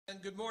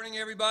Good morning,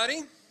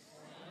 everybody.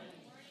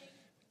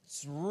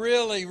 It's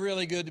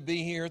really good to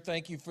be here.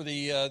 Thank you for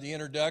the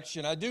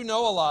introduction. I do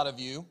know a lot of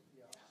you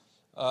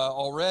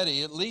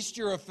already. At least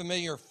you're a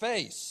familiar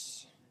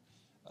face.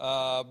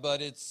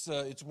 But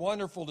it's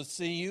wonderful to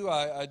see you.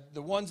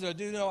 The ones that I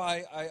do know,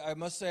 I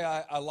must say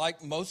I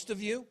like most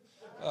of you.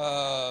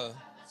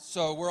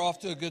 So we're off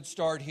to a good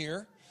start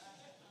here.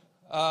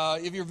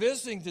 If you're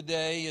visiting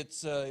today,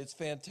 it's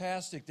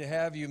fantastic to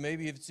have you.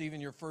 Maybe if it's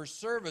even your first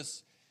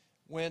service.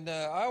 When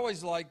I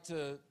always like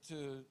to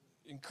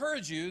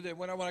encourage you that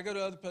when I go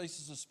to other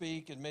places to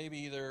speak, and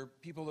maybe there are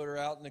people that are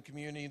out in the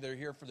community that are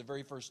here for the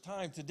very first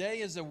time, today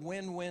is a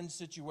win-win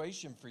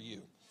situation for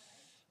you.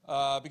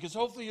 Because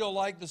hopefully you'll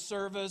like the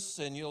service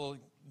and you'll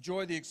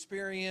enjoy the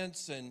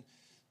experience and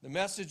the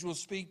message will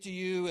speak to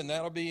you, and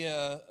that'll be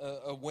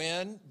a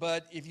win.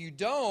 But if you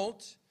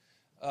don't,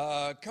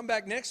 come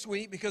back next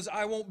week because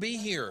I won't be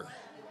here.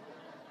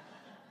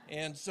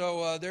 And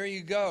so there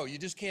you go. You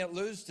just can't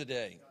lose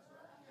today.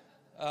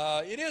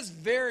 It is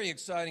very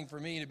exciting for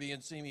me to be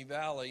in Simi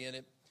Valley,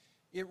 and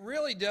it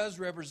really does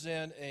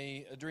represent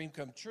a dream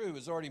come true.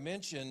 As already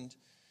mentioned,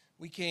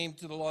 we came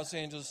to the Los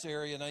Angeles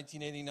area in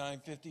 1989,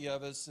 50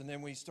 of us, and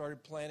then we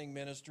started planning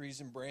ministries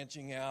and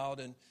branching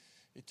out, and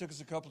it took us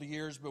a couple of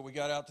years, but we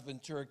got out to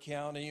Ventura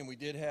County, and we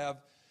did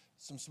have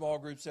some small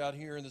groups out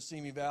here in the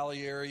Simi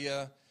Valley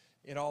area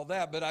and all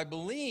that. But I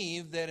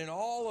believe that in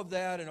all of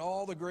that and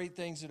all the great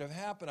things that have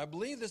happened, I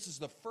believe this is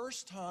the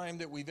first time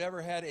that we've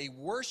ever had a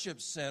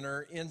worship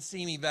center in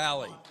Simi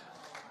Valley.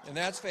 And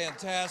that's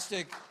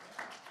fantastic.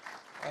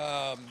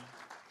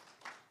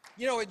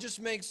 It just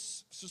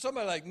makes, so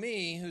somebody like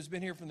me who's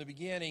been here from the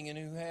beginning and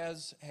who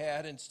has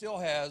had and still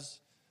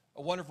has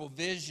a wonderful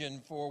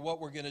vision for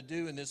what we're going to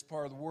do in this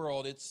part of the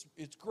world, it's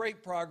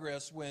great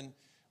progress when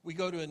we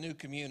go to a new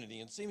community.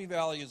 And Simi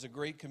Valley is a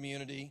great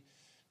community.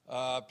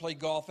 Played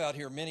golf out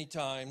here many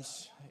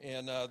times,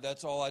 and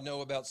that's all I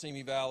know about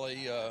Simi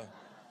Valley.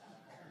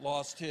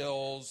 Lost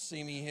Hills,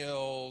 Simi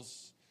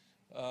Hills,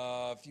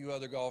 a few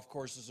other golf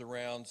courses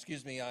around.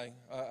 Excuse me, I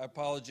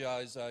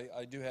apologize.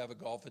 I do have a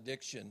golf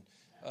addiction,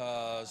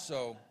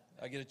 so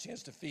I get a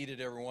chance to feed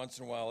it every once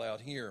in a while out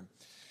here.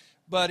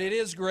 But it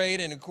is great,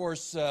 and of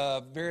course,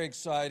 very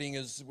exciting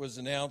as was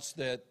announced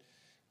that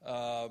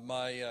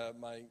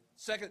my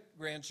second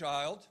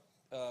grandchild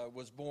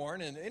was born.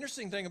 And the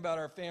interesting thing about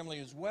our family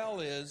as well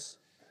is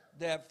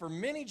that for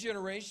many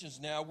generations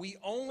now, we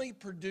only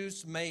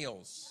produce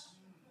males.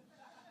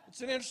 It's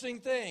an interesting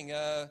thing.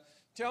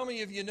 Tell me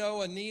if you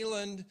know a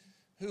Neeland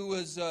who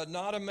was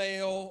not a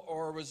male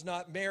or was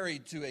not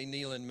married to a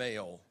Neeland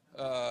male,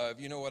 if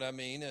you know what I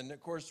mean. And, of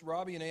course,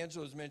 Robbie and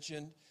Angela, as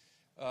mentioned,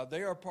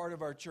 they are part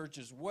of our church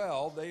as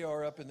well. They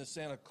are up in the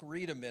Santa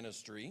Clarita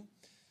ministry.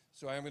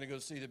 So I am going to go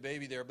see the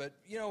baby there. But,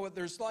 you know,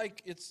 there's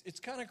it's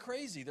kind of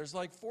crazy. There's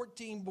like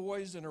 14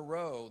 boys in a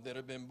row that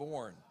have been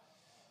born.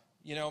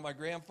 You know, my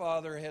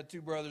grandfather had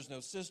 2 brothers, no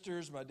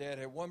sisters. My dad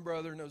had 1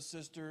 brother, no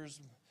sisters.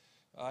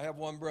 I have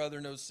 1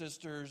 brother, no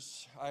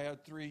sisters. I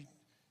had 3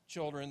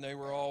 children. They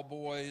were all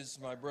boys.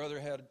 My brother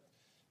had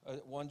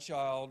 1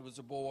 child, was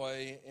a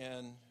boy.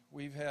 And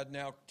we've had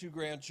now 2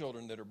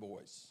 grandchildren that are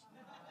boys.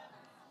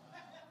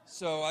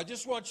 So I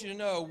just want you to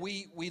know,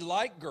 we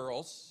like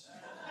girls.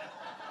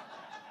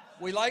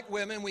 We like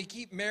women. We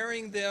keep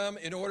marrying them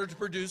in order to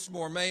produce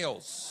more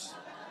males.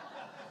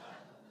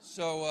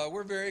 So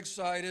we're very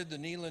excited. The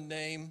Neeland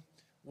name,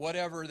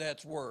 whatever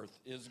that's worth,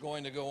 is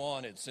going to go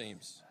on, it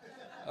seems.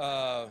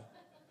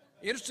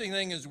 Interesting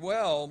thing as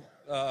well,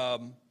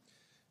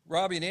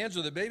 Robbie and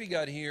Angela, the baby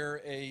got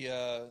here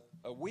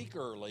a week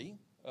early.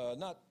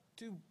 Not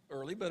too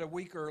early, but a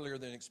week earlier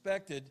than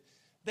expected.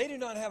 They do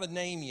not have a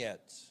name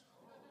yet.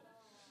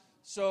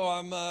 So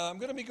I'm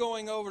going to be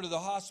going over to the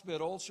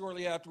hospital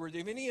shortly afterwards.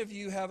 If any of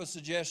you have a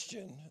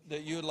suggestion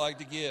that you would like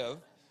to give,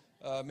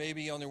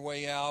 maybe on their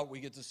way out, we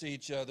get to see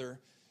each other,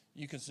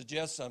 you can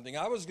suggest something.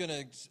 I was going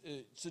to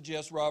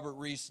suggest Robert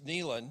Reese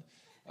Neeland,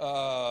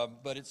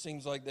 but it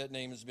seems like that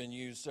name has been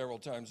used several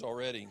times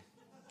already.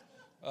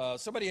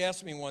 Somebody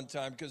asked me one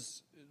time,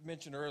 because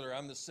mentioned earlier,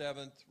 I'm the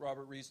 7th,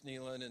 Robert Reese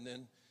Neeland, and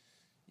then,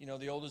 you know,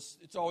 the oldest,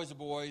 it's always a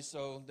boy,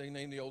 so they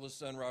named the oldest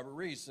son Robert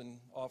Reese, and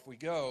off we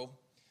go.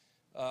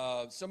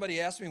 Somebody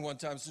asked me one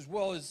time, says,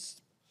 well,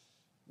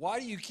 why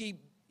do you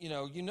keep, you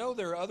know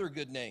there are other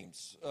good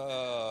names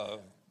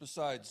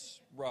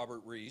besides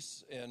Robert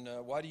Reese, and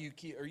why do you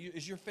keep,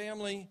 is your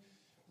family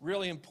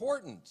really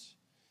important?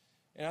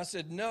 And I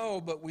said,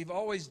 no, but we've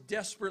always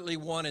desperately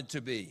wanted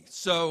to be.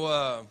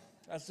 So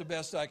that's the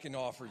best I can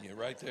offer you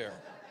right there.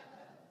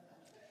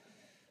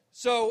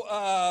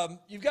 So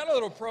you've got a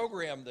little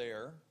program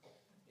there.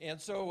 And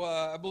so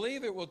I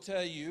believe it will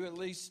tell you, at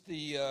least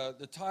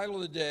the title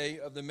of the day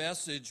of the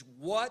message,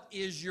 What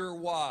is Your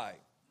Why?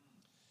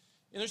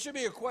 And there should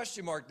be a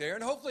question mark there,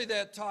 and hopefully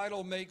that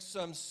title makes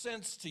some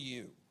sense to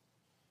you.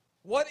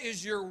 What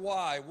is your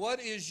why? What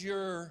is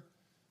your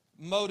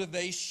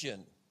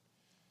motivation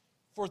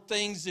for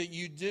things that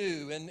you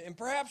do? And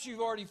perhaps you've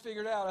already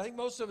figured out, I think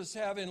most of us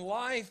have in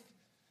life,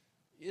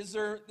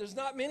 there's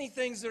not many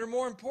things that are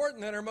more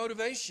important than our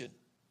motivation.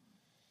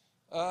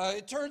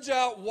 It turns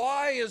out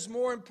why is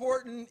more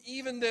important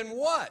even than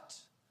what.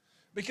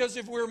 Because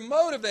if we're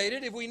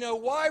motivated, if we know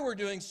why we're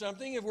doing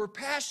something, if we're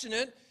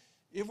passionate,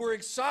 if we're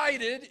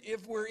excited,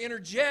 if we're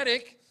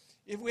energetic,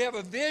 if we have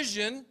a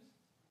vision,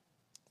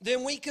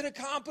 then we can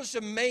accomplish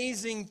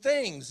amazing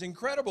things,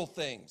 incredible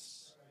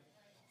things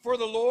for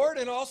the Lord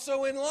and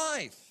also in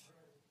life.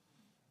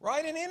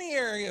 Right? In any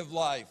area of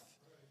life,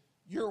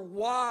 your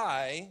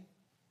why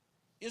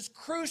is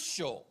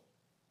crucial.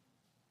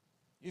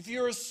 If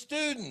you're a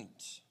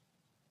student,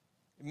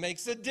 it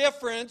makes a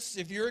difference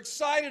if you're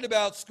excited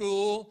about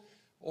school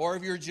or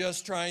if you're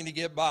just trying to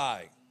get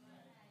by.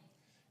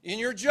 In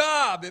your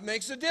job, it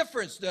makes a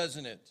difference,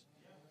 doesn't it?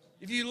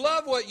 If you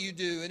love what you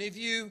do and if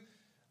you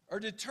are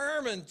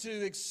determined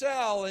to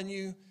excel and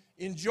you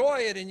enjoy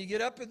it and you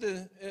get up at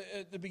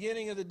the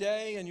beginning of the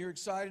day and you're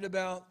excited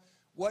about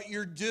what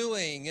you're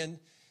doing and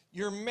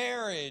your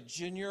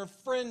marriage and your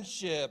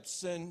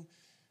friendships and,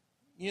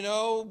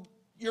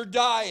 your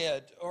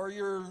diet or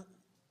your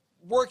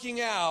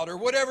working out or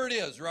whatever it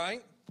is,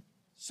 right?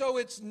 So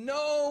it's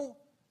no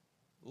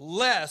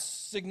less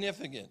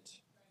significant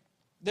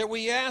that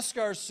we ask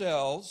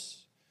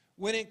ourselves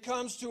when it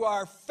comes to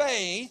our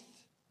faith,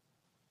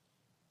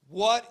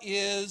 what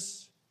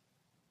is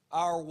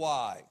our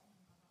why?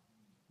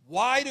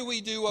 Why do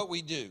we do what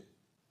we do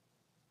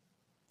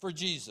for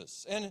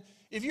Jesus? And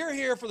if you're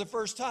here for the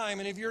first time,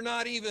 and if you're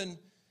not even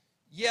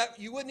yet,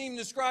 you wouldn't even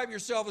describe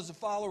yourself as a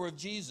follower of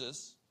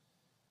Jesus,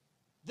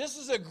 this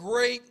is a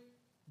great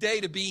day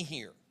to be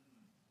here.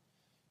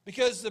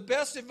 Because the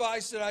best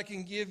advice that I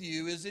can give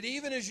you is that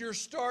even as you're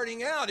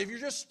starting out, if you're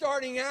just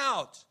starting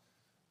out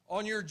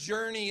on your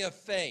journey of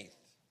faith,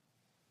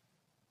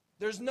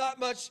 there's not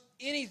much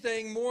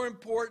anything more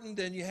important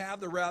than you have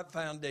the right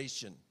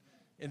foundation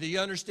and that you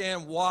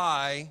understand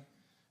why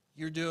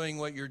you're doing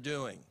what you're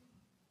doing.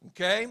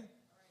 Okay?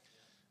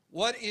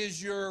 What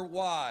is your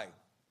why?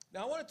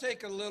 Now I want to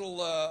take a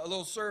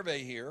little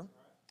survey here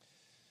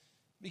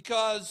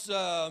because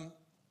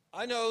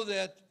I know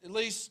that at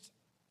least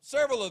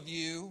several of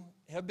you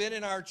have been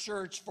in our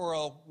church for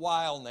a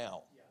while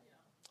now.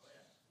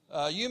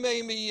 You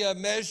may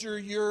measure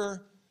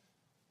your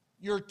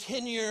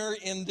tenure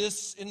in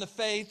the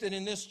faith and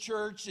in this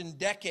church in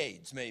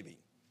decades, maybe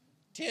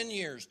 10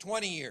 years,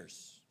 20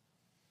 years.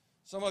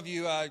 Some of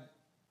you,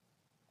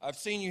 I've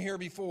seen you here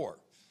before.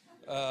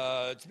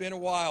 It's been a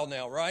while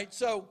now, right?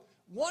 So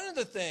one of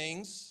the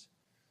things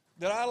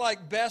that I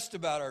like best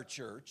about our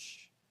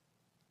church,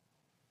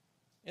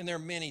 and there are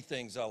many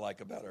things I like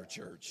about our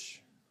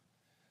church,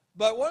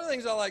 but one of the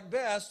things I like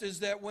best is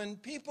that when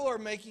people are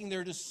making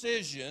their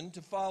decision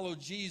to follow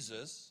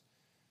Jesus,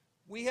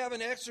 we have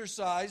an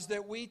exercise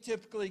that we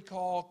typically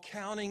call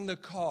counting the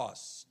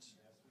cost.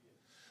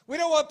 We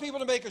don't want people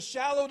to make a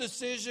shallow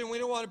decision. We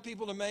don't want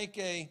people to make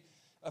a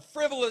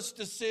frivolous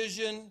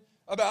decision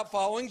about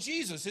following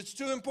Jesus. It's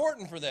too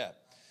important for that.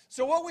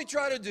 So what we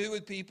try to do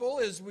with people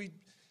is we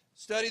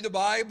study the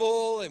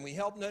Bible and we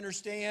help them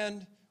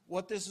understand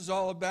what this is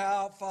all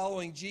about,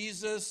 following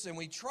Jesus, and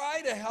we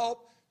try to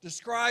help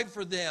describe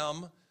for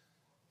them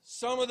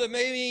some of the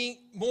maybe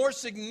more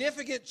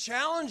significant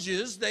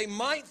challenges they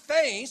might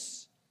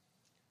face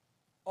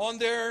on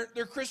their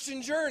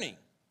Christian journey.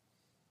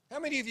 How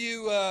many of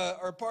you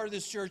are part of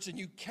this church and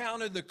you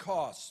counted the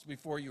costs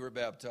before you were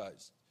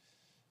baptized?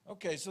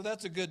 Okay, so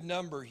that's a good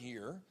number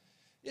here.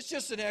 It's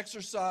just an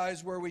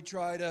exercise where we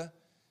try to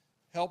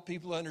help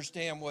people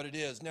understand what it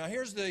is. Now,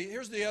 here's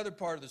the other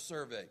part of the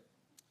survey.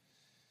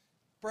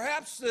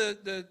 Perhaps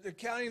the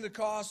counting the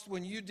cost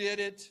when you did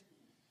it,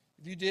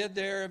 if you did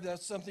there, if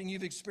that's something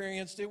you've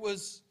experienced, it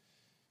was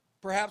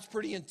perhaps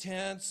pretty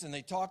intense, and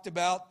they talked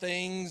about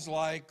things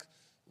like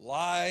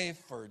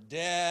life or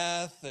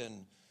death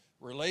and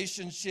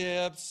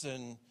relationships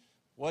and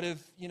what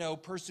if,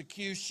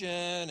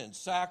 persecution and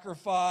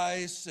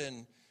sacrifice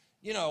and,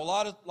 a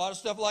lot of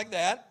stuff like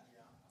that.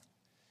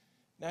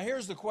 Now,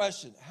 here's the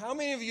question. How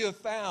many of you have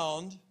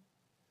found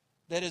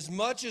that as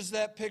much as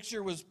that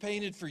picture was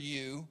painted for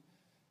you,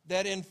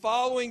 that in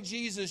following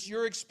Jesus,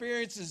 your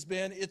experience has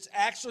been, it's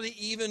actually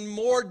even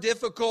more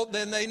difficult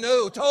than they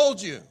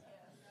told you?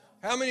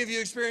 How many of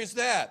you experienced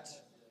that?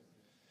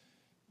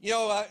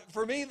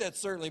 For me, that's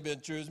certainly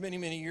been true. It was many,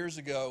 many years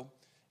ago,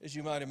 as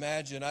you might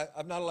imagine.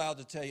 I'm not allowed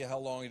to tell you how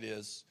long it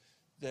is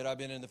that I've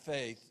been in the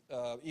faith.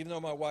 Even though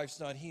my wife's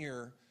not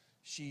here,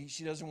 she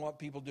doesn't want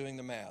people doing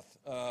the math.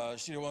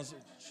 She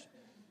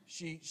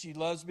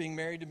loves being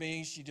married to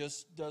me. She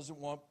just doesn't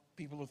want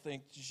people to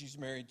think she's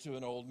married to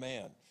an old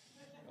man.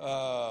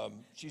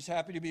 She's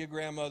happy to be a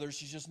grandmother.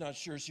 She's just not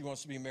sure she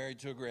wants to be married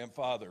to a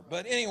grandfather.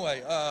 But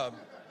anyway,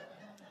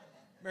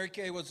 Mary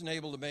Kay wasn't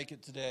able to make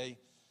it today.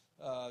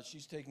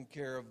 She's taking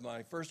care of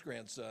my first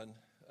grandson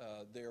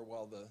there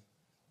while the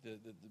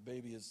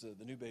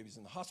new baby's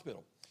in the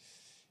hospital.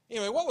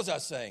 Anyway, what was I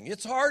saying?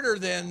 It's harder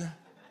than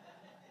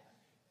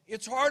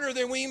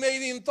we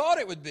maybe even thought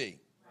it would be.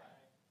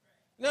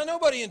 Now,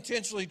 nobody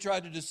intentionally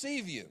tried to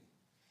deceive you.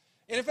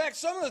 And in fact,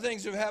 some of the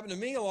things that have happened to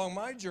me along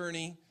my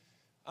journey,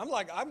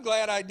 I'm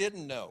glad I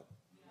didn't know.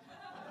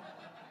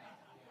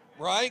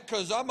 Right?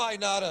 Because I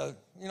might not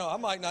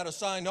have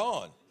signed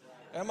on.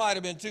 That might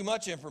have been too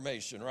much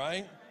information,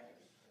 right?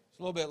 It's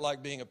a little bit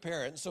like being a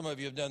parent. Some of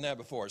you have done that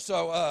before.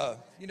 So,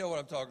 you know what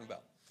I'm talking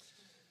about.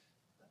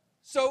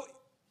 So,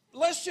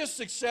 let's just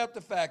accept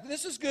the fact,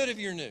 this is good if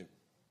you're new.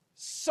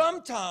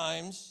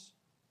 Sometimes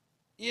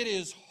it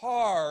is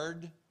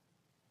hard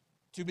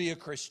to be a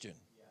Christian.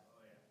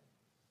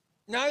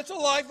 Now, it's a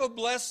life of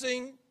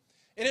blessing,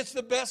 and it's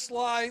the best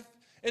life,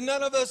 and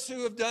none of us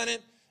who have done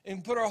it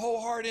and put our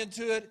whole heart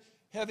into it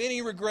have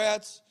any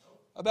regrets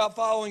about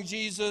following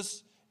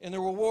Jesus and the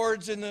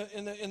rewards in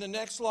the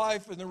next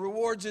life and the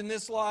rewards in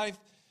this life.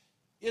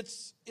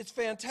 It's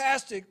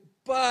fantastic,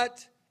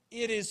 but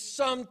it is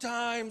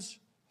sometimes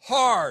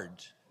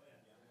hard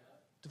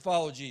to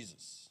follow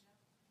Jesus,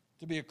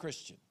 to be a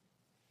Christian.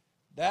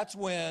 That's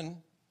when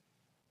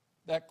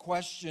that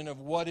question of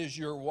what is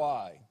your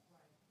why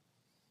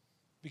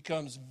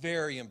becomes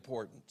very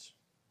important.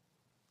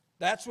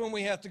 That's when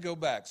we have to go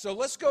back. So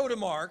let's go to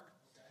Mark.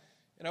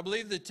 And I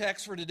believe the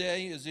text for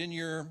today is in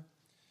your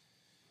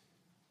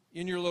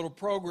little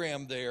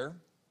program there.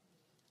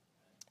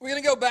 We're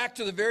going to go back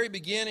to the very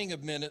beginning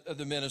of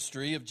the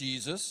ministry of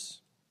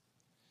Jesus.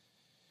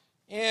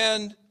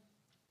 And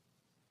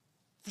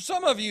for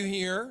some of you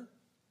here,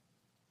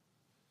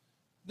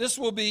 this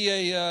will be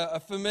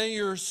a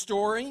familiar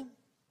story,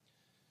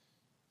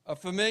 a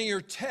familiar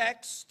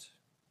text.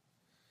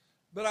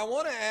 But I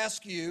want to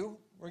ask you,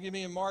 we're going to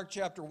be in Mark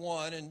chapter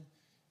 1, and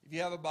if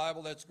you have a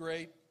Bible, that's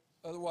great.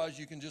 Otherwise,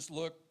 you can just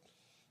look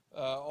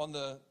on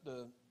the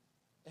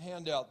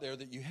handout there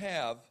that you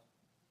have.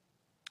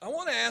 I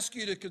want to ask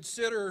you to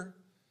consider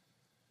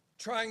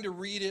trying to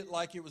read it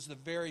like it was the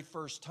very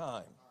first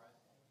time.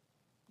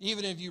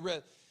 Even if you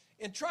read,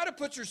 and try to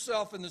put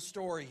yourself in the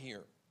story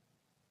here.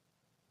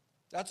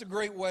 That's a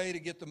great way to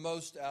get the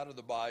most out of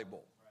the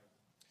Bible.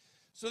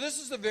 So this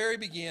is the very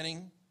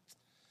beginning.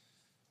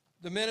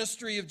 The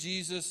ministry of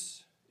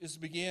Jesus is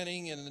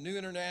beginning in the New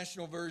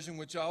International Version,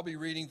 which I'll be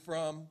reading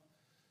from.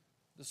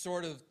 The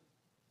sort of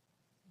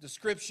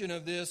description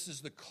of this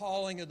is the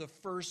calling of the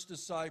first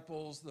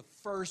disciples, the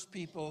first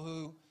people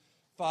who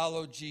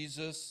followed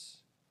Jesus,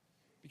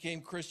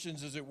 became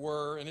Christians as it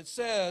were. And it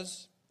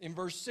says in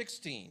verse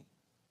 16,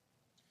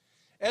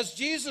 as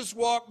Jesus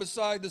walked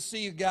beside the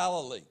Sea of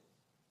Galilee,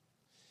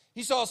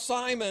 he saw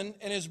Simon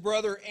and his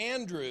brother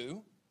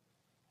Andrew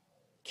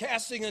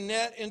casting a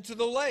net into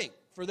the lake,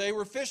 for they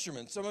were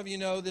fishermen. Some of you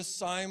know this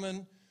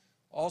Simon,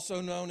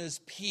 also known as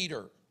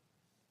Peter.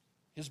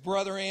 His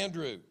brother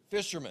Andrew,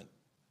 fisherman.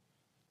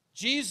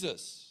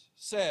 Jesus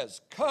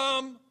says,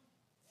 come,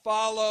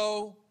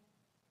 follow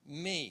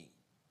me,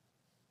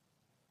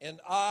 and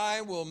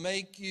I will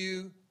make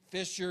you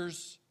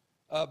fishers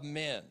of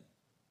men.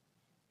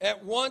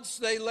 At once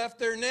they left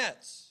their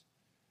nets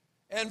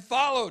and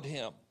followed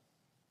him.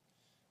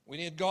 When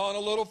he had gone a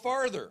little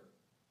farther,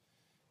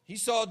 he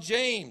saw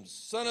James,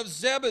 son of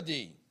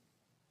Zebedee.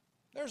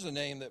 There's a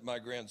name that my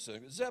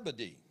grandson,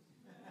 Zebedee.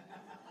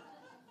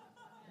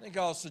 I think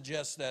I'll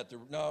suggest that.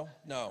 No,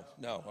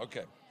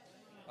 okay.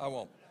 I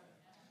won't.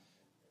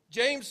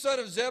 James, son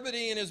of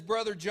Zebedee, and his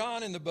brother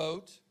John in the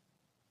boat,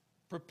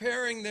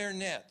 preparing their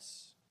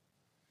nets.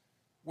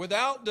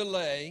 Without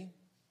delay,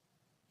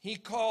 he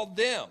called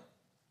them.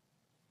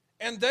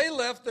 And they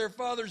left their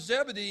father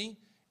Zebedee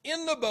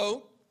in the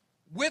boat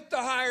with the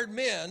hired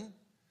men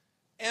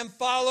and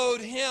followed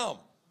him.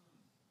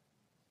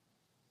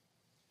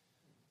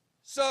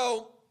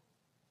 So,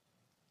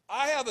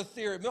 I have a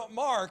theory.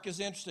 Mark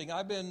is interesting.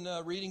 I've been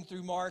reading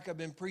through Mark. I've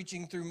been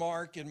preaching through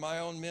Mark in my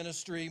own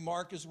ministry.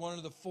 Mark is one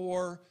of the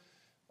four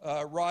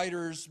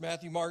writers,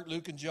 Matthew, Mark,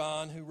 Luke, and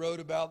John, who wrote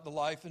about the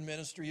life and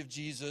ministry of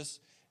Jesus.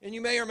 And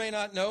you may or may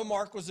not know,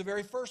 Mark was the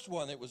very first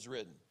one that was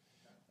written.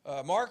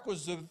 Mark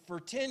was, for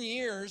 10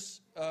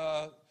 years,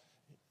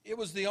 it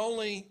was the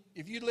only,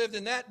 if you lived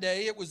in that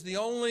day, it was the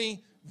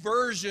only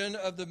version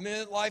of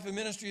the life and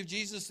ministry of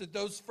Jesus that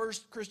those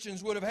first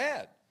Christians would have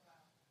had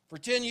for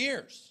 10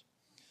 years.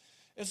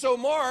 And so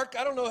Mark,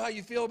 I don't know how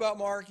you feel about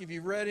Mark, if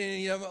you've read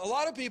any of them. A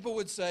lot of people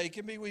would say,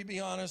 we be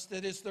honest,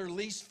 that it's their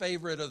least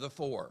favorite of the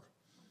four.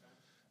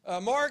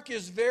 Mark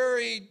is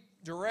very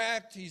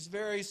direct, he's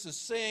very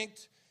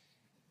succinct,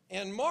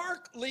 and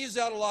Mark leaves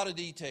out a lot of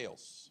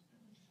details.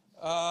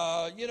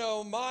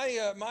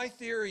 My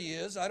theory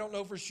is, I don't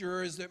know for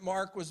sure, is that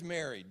Mark was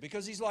married,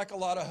 because he's like a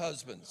lot of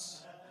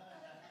husbands.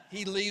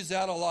 He leaves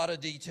out a lot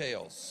of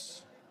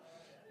details.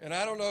 And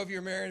I don't know if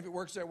you're married, if it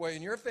works that way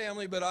in your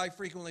family, but I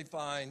frequently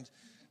find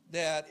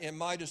that in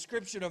my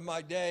description of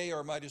my day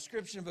or my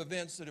description of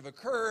events that have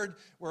occurred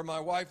where my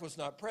wife was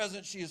not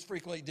present, she is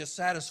frequently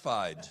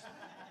dissatisfied.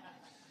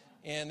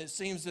 And it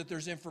seems that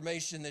there's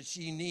information that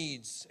she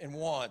needs and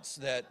wants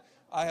that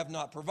I have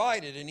not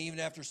provided. And even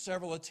after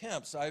several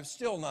attempts, I have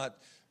still not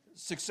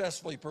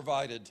successfully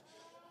provided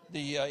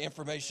the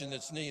information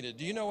that's needed.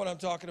 Do you know what I'm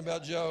talking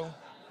about, Joe?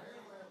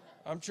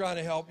 I'm trying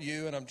to help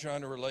you, and I'm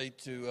trying to relate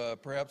to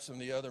perhaps some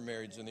of the other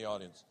marrieds in the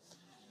audience.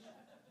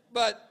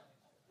 But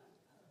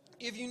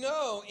if you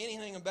know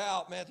anything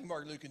about Matthew,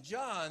 Mark, Luke, and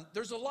John,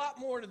 there's a lot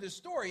more to this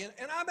story. And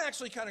I'm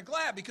actually kind of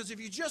glad, because if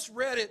you just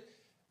read it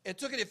and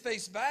took it at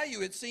face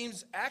value, it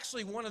seems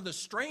actually one of the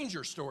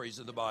stranger stories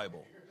of the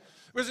Bible.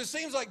 Because it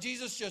seems like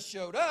Jesus just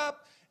showed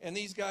up, and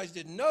these guys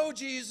didn't know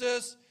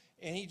Jesus,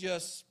 and he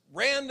just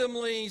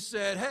randomly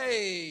said,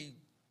 hey,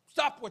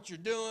 stop what you're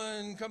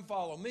doing, come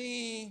follow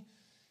me.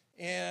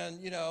 And,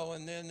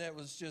 and then that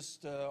was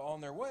just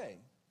on their way.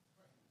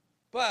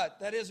 But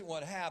that isn't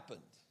what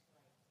happened.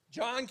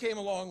 John came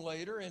along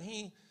later, and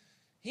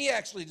he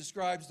actually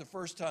describes the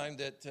first time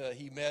that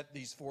he met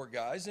these four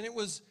guys. And it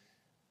was,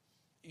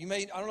 I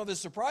don't know if this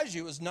surprised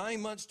you, it was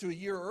 9 months to a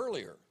year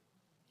earlier.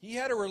 He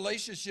had a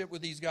relationship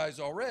with these guys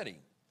already.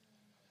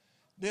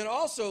 Then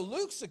also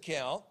Luke's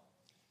account,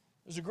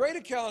 there's a great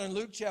account in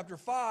Luke chapter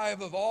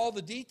 5 of all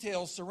the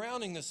details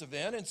surrounding this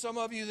event. And some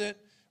of you that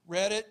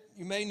read it,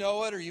 you may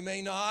know it or you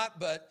may not,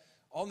 but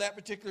on that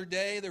particular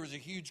day there was a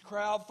huge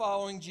crowd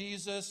following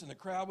Jesus, and the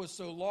crowd was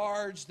so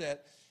large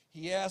that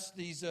he asked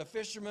these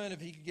fishermen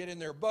if he could get in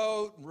their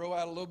boat and row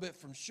out a little bit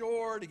from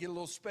shore to get a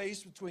little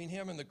space between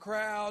him and the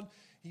crowd.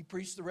 He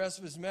preached the rest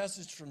of his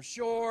message from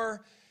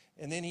shore.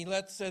 And then he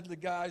said to the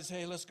guys,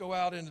 hey, let's go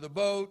out into the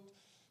boat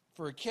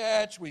for a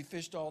catch. We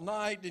fished all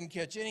night, didn't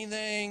catch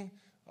anything.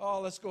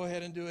 Oh, let's go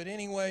ahead and do it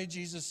anyway.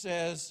 Jesus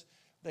says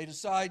they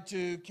decide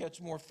to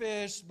catch more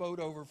fish. Boat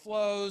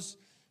overflows.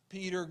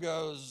 Peter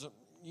goes,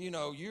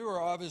 you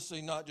are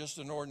obviously not just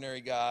an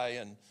ordinary guy,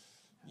 and,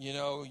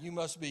 you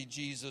must be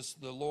Jesus,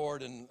 the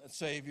Lord and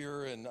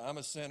Savior, and I'm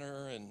a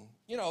sinner. And,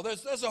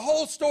 there's a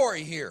whole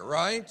story here,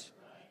 right?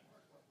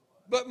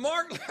 But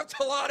Mark left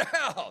a lot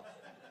out.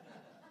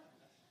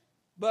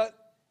 But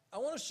I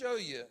want to show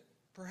you,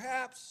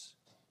 perhaps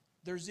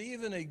there's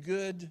even a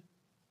good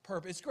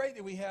purpose. It's great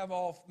that we have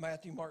all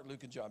Matthew, Mark,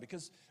 Luke, and John,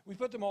 because we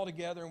put them all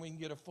together and we can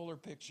get a fuller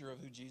picture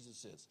of who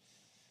Jesus is.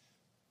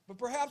 But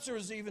perhaps there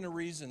was even a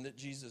reason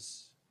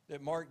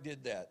that Mark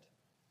did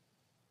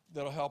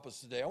that'll help us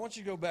today. I want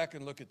you to go back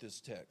and look at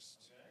this text.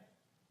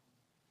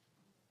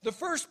 The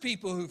first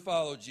people who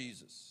followed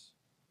Jesus,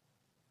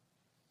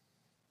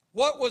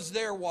 what was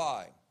their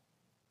why?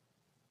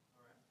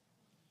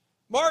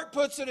 Mark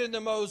puts it in the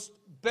most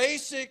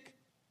basic,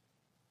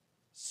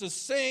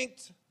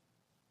 succinct,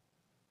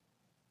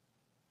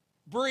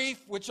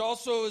 brief, which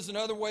also is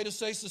another way to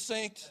say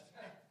succinct.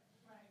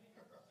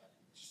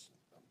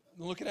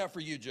 I'm looking out for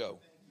you, Joe.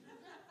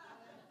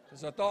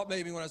 Because I thought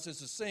maybe when I said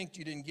succinct,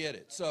 you didn't get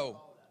it. So,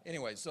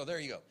 anyway, so there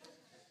you go.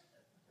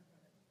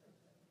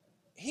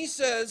 He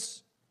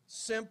says,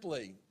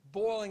 simply,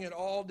 boiling it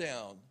all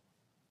down.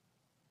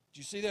 Do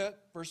you see that?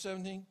 Verse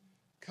 17.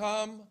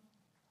 Come,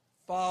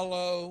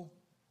 follow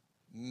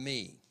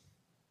me.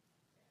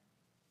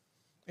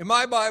 In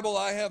my Bible,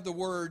 I have the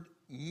word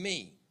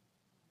me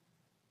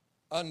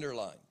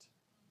underlined.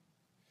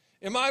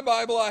 In my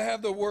Bible, I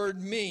have the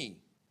word me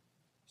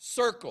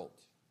circled.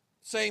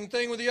 Same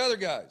thing with the other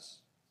guys.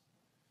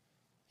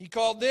 He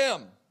called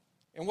them.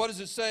 And what does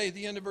it say at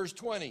the end of verse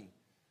 20?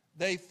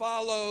 They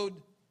followed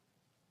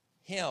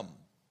him.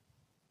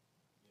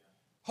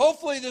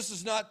 Hopefully this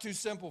is not too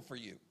simple for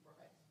you.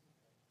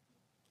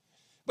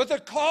 But the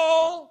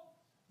call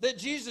that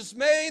Jesus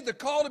made, the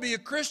call to be a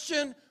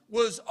Christian,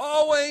 was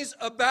always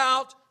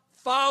about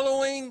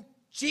following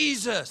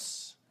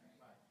Jesus.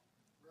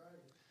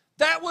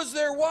 That was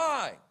their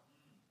why.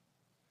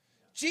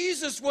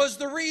 Jesus was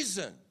the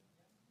reason.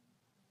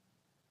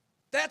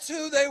 That's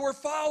who they were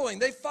following.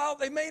 They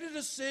made a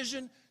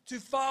decision to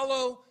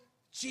follow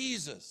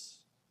Jesus.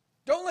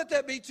 Don't let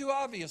that be too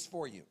obvious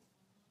for you.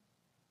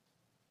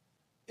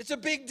 It's a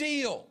big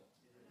deal.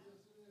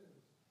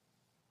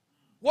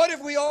 What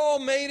if we all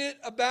made it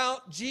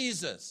about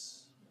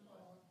Jesus?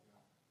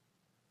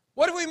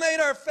 What if we made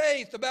our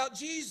faith about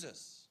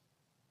Jesus?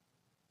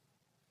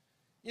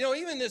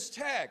 Even this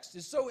text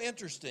is so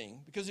interesting,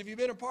 because if you've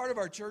been a part of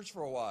our church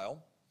for a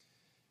while,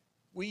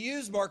 we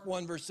use Mark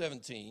 1, verse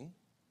 17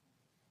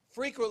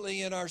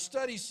 frequently in our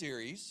study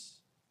series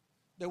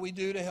that we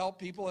do to help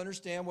people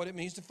understand what it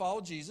means to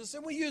follow Jesus.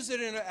 And we use it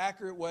in an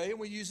accurate way, and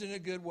we use it in a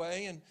good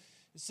way. And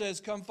it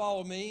says, come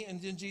follow me.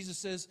 And then Jesus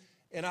says,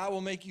 and I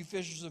will make you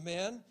fishers of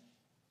men.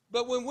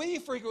 But when we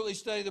frequently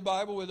study the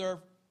Bible with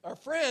our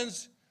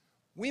friends,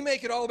 we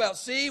make it all about,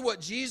 see, what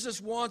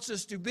Jesus wants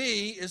us to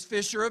be is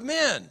fisher of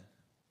men. Right.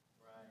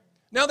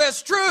 Now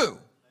that's true.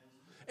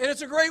 And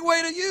it's a great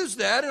way to use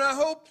that. And I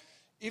hope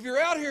if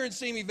you're out here in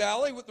Simi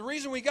Valley, the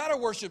reason we got a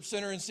worship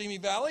center in Simi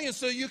Valley is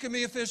so you can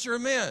be a fisher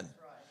of men. Right.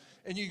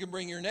 And you can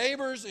bring your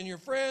neighbors and your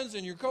friends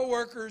and your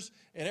coworkers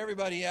and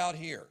everybody out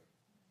here.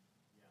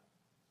 Yeah.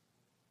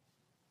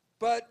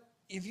 But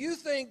if you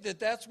think that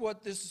that's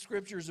what this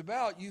scripture is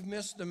about, you've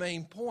missed the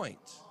main point.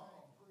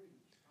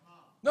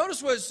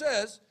 Notice what it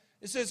says.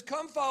 It says,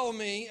 come follow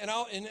me, and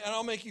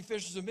I'll make you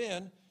fishers of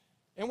men.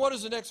 And what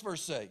does the next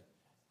verse say?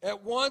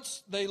 At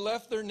once they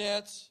left their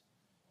nets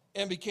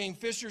and became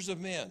fishers of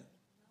men.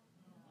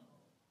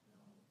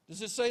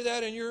 Does it say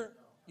that in your?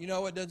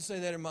 It doesn't say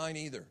that in mine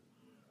either.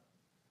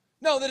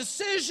 No, the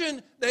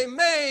decision they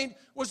made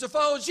was to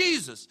follow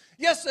Jesus.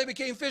 Yes, they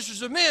became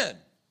fishers of men,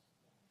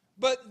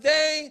 but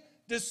they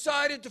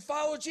decided to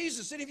follow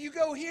Jesus. And if you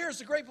go here,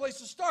 it's a great place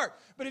to start.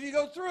 But if you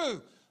go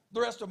through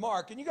the rest of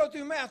Mark, and you go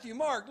through Matthew,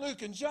 Mark,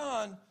 Luke, and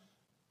John,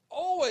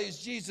 always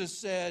Jesus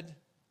said,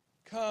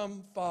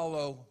 come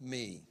follow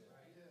me.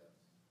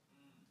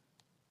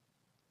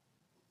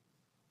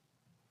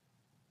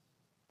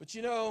 But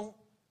you know,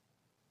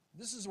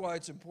 this is why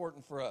it's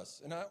important for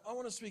us. And I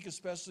want to speak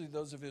especially to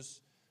those of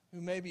us who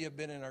maybe have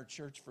been in our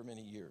church for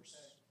many years.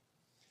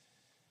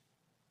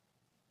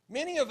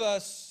 Many of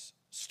us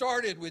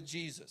started with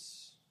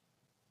Jesus.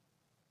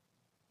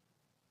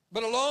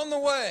 But along the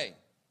way,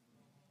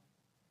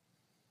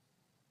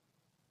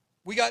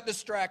 we got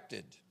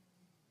distracted.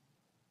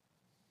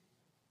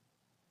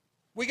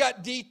 We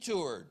got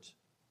detoured.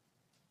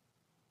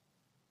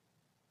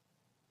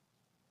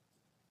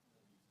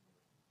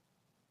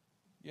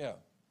 Yeah.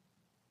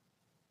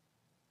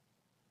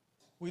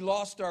 We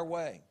lost our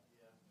way.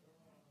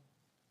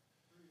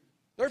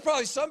 There's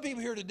probably some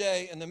people here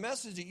today, and the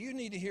message that you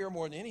need to hear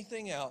more than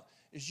anything else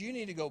is you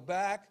need to go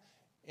back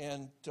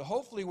and to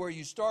hopefully where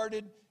you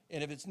started,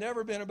 and if it's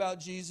never been about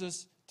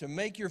Jesus, to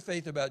make your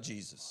faith about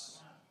Jesus.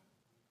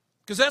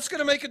 Because that's going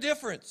to make a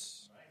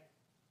difference.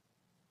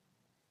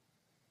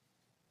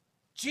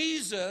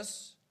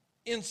 Jesus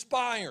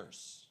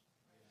inspires.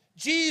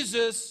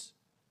 Jesus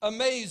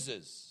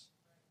amazes.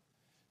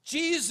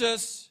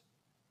 Jesus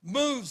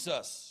moves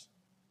us.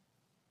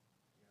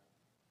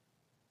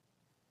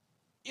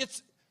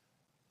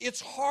 It's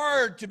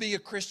hard to be a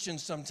Christian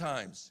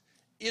sometimes.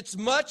 It's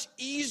much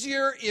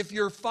easier if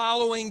you're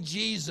following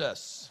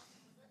Jesus.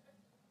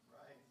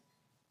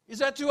 Is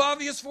that too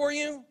obvious for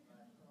you?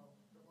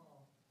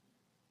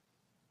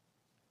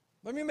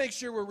 Let me make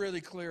sure we're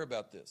really clear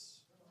about this.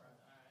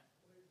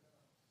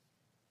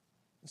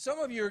 And some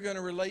of you are going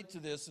to relate to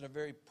this in a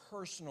very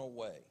personal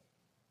way.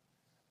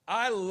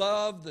 I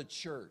love the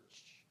church.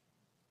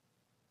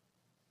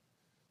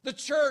 The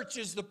church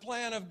is the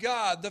plan of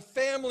God, the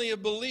family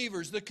of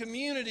believers, the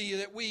community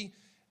that we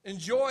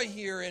enjoy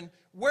here. And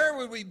where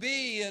would we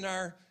be in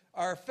our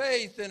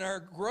faith and our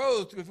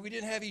growth if we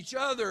didn't have each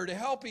other to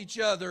help each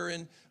other?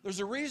 And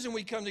there's a reason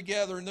we come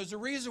together, and there's a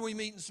reason we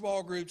meet in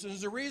small groups, and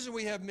there's a reason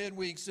we have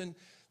midweeks, and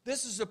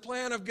this is the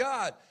plan of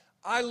God.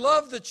 I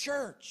love the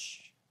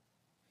church.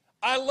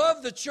 I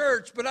love the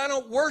church, but I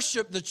don't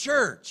worship the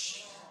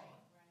church.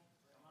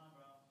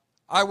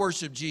 I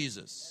worship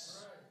Jesus.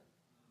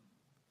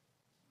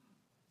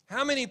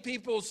 How many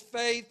people's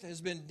faith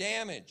has been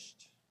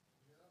damaged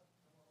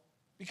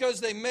because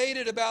they made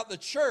it about the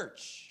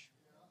church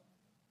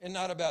and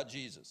not about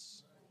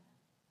Jesus?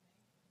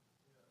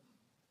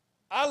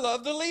 I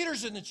love the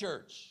leaders in the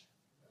church.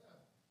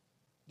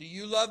 Do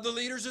you love the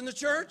leaders in the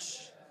church?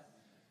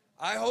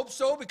 I hope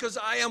so, because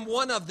I am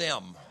one of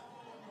them.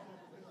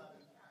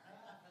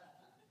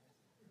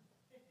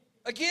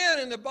 Again,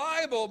 in the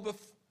Bible,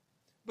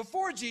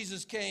 before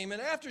Jesus came and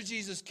after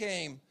Jesus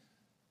came,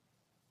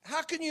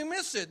 how can you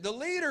miss it? The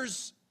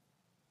leaders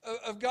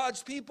of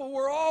God's people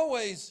were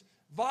always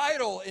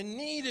vital and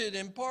needed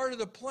and part of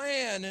the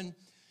plan, and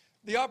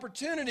the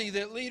opportunity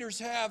that leaders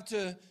have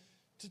to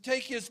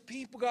take His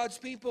people, God's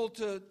people,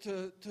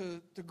 to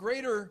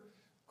greater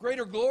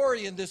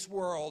glory in this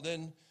world,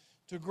 and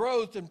to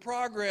growth and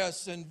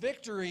progress and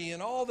victory,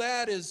 and all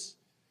that is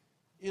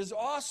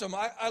awesome.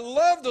 I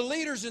love the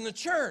leaders in the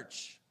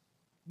church,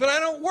 but I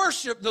don't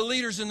worship the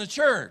leaders in the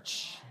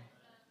church.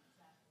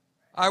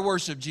 I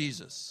worship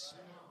Jesus.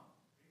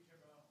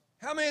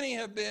 How many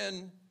have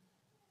been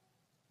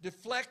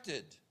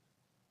deflected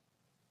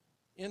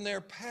in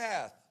their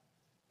path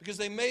because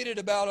they made it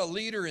about a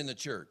leader in the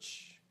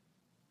church,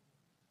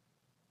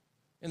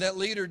 and that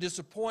leader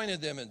disappointed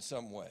them in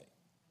some way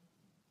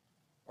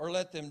or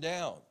let them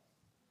down,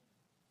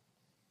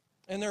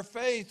 and their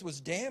faith was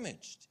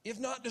damaged, if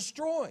not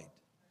destroyed?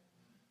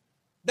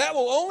 That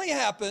will only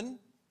happen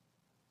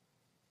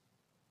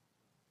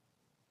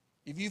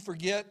if you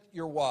forget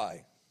your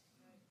why.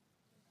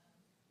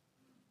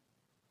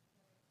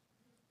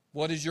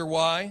 What is your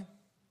why?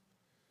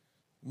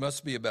 It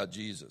must be about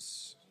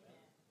Jesus.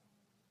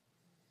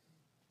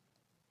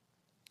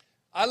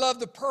 I love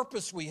the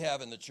purpose we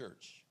have in the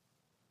church.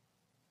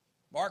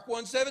 Mark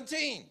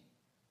 1:17,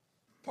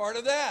 part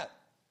of that.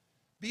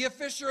 Be a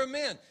fisher of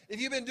men. If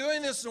you've been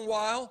doing this in a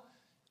while,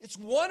 it's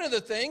one of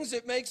the things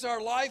that makes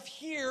our life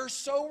here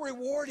so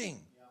rewarding.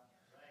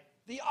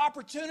 The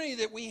opportunity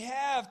that we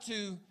have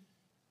to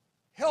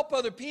help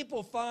other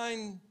people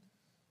find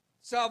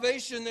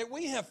salvation that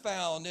we have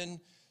found, and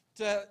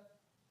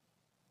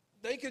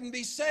they can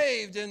be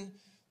saved, and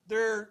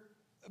their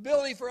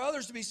ability for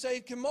others to be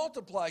saved can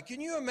multiply. Can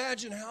you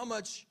imagine how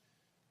much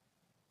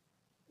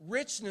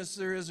richness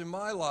there is in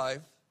my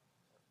life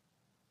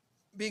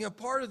being a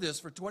part of this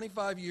for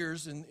 25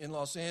 years in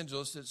Los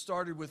Angeles? It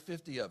started with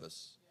 50 of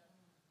us.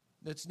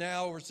 That's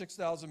now over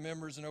 6,000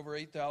 members and over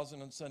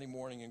 8,000 on Sunday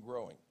morning and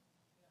growing.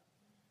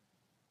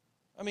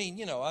 I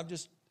mean,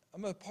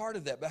 I'm a part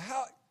of that. But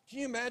how can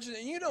you imagine?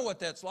 And you know what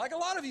that's like. A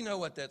lot of you know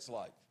what that's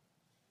like.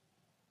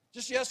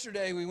 Just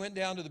yesterday, we went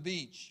down to the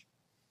beach,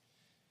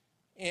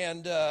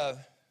 and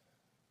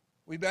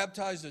we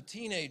baptized a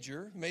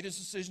teenager who made his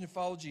decision to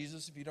follow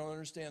Jesus. If you don't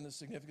understand the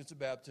significance of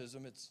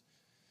baptism, it's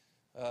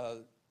a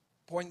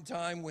point in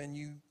time when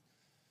you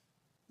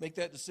make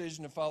that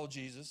decision to follow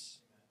Jesus.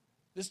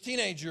 This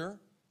teenager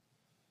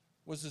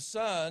was the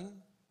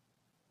son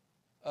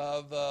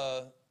of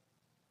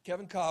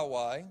Kevin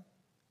Kawai,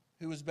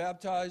 who was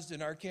baptized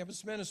in our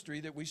campus ministry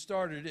that we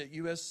started at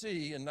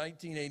USC in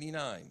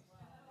 1989.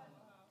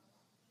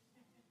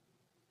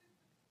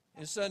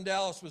 His son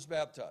Dallas was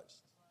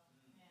baptized.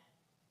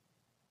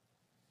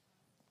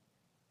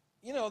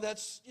 You know,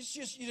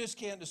 you just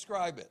can't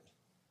describe it,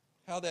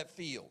 how that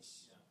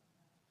feels.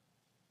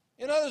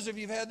 And others of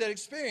you have had that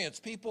experience,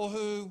 people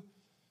who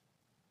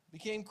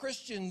became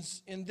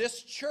Christians in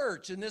this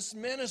church, in this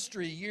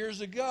ministry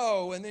years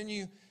ago, and then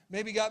you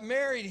maybe got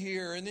married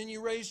here, and then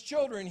you raised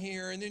children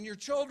here, and then your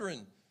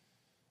children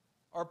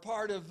are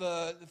part of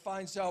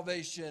Find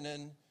Salvation.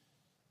 And,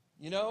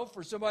 you know,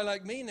 for somebody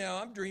like me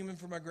now, I'm dreaming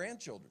for my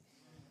grandchildren.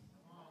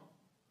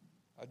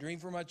 I dream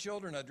for my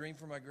children. I dream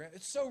for my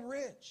It's so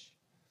rich.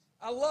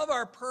 I love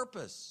our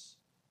purpose.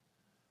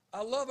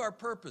 I love our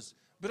purpose.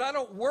 But I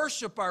don't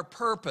worship our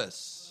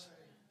purpose.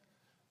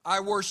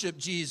 I worship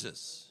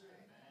Jesus.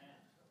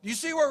 Do you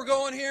see where we're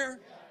going here?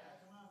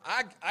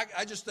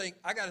 I just think,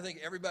 I got to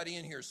think everybody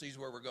in here sees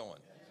where we're going.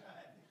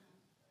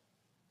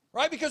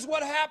 Right? Because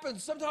what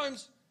happens,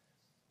 sometimes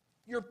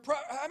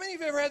how many of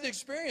you have ever had the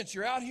experience?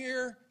 You're out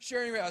here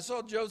sharing. I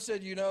saw Joe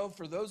said, you know,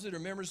 for those that are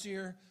members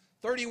here,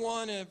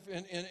 31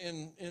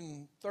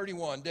 in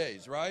 31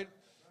 days, right?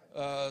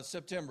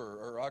 September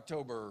or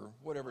October, or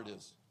whatever it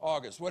is,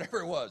 August,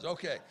 whatever it was.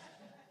 Okay.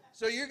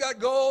 So you got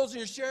goals and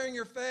you're sharing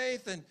your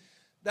faith, and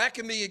that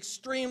can be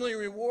extremely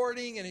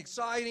rewarding and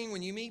exciting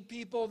when you meet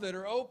people that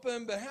are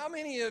open. But how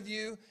many of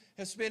you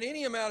have spent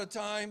any amount of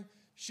time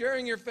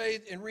sharing your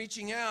faith and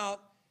reaching out,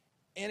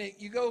 and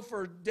you go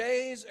for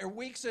days or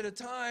weeks at a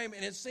time,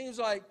 and it seems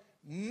like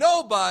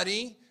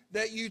nobody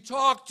that you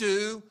talk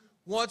to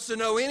wants to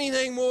know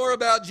anything more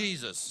about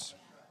Jesus?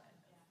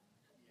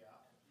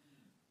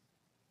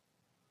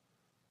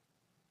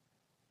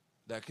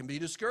 That can be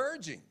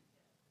discouraging.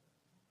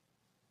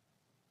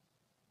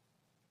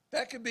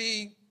 That could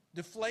be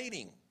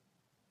deflating.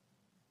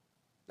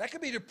 That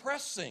could be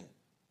depressing.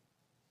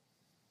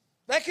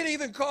 That could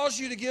even cause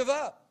you to give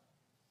up,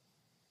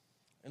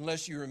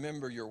 unless you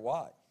remember your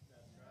why.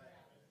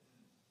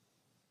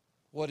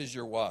 What is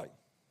your why?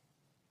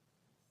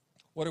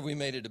 What have we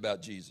made it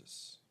about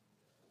Jesus?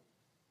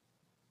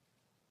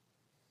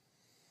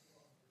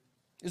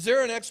 Is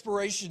there an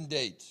expiration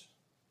date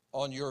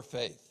on your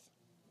faith?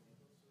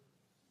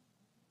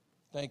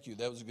 Thank you.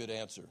 That was a good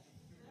answer.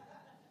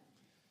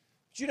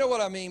 But you know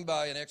what I mean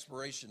by an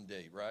expiration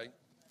date, right?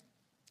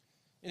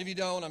 And if you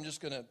don't, I'm going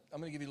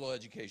to give you a little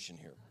education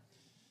here.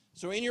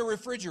 So in your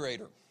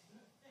refrigerator,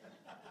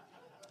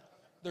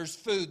 there's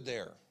food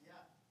there.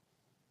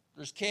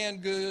 There's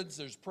canned goods,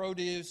 there's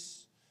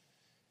produce,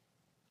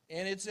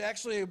 and it's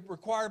actually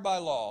required by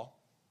law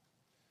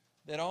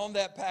that on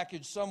that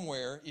package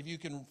somewhere, if you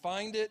can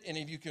find it and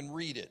if you can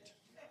read it.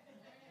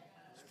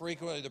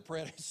 Frequently the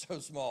print is so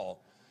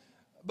small.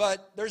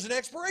 But there's an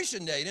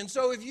expiration date, and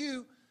so if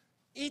you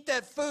eat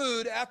that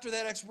food after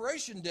that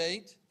expiration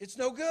date, it's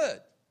no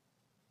good.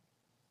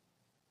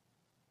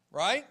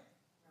 Right?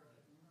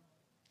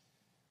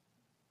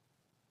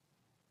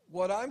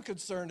 What I'm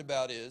concerned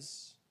about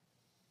is,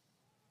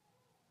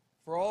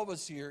 for all of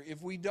us here,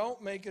 if we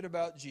don't make it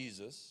about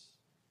Jesus,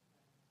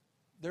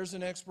 there's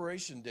an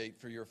expiration date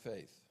for your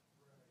faith.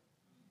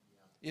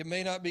 It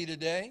may not be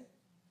today.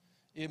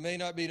 It may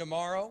not be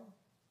tomorrow.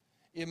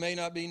 It may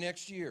not be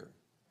next year.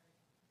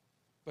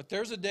 But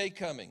there's a day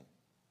coming,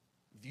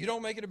 if you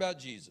don't make it about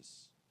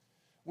Jesus,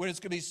 when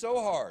it's going to be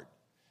so hard,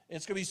 and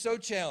it's going to be so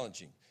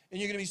challenging, and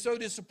you're going to be so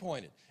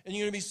disappointed, and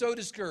you're going to be so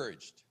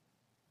discouraged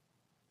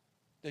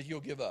that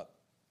you'll give up.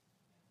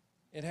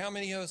 And how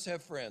many of us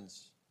have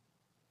friends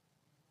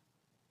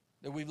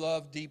that we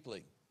love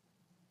deeply,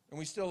 and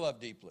we still love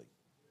deeply,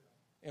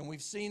 and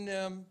we've seen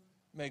them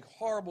make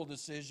horrible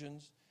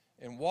decisions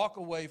and walk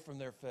away from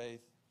their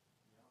faith,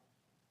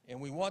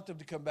 and we want them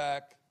to come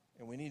back,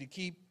 and we need to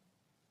keep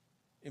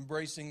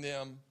embracing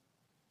them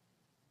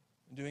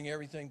and doing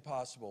everything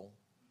possible.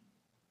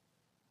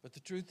 But the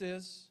truth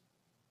is,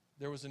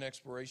 there was an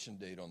expiration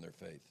date on their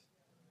faith.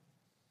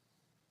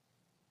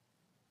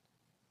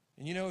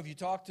 And you know, if you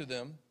talk to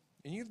them,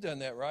 and you've done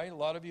that, right? A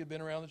lot of you have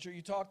been around the church.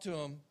 You talk to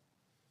them,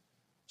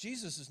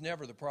 Jesus is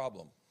never the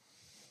problem.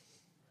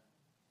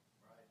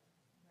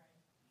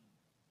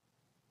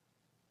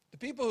 The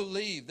people who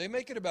leave, they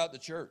make it about the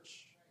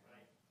church.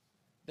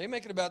 They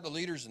make it about the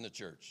leaders in the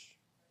church.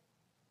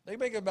 They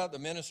make it about the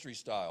ministry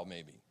style,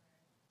 maybe.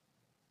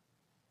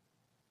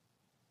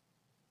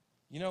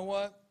 You know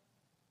what?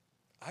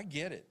 I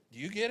get it. Do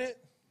you get it?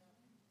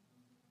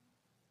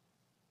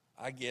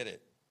 I get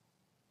it.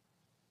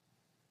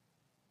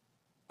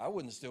 I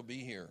wouldn't still be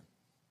here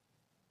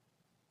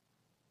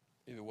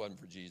if it wasn't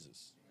for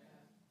Jesus.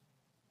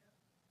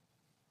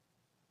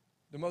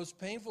 The most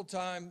painful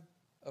time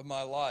of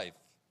my life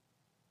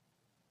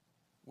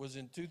was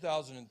in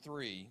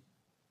 2003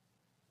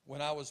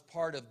 when I was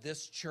part of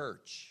this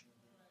church.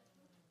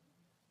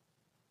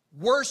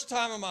 Worst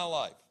time of my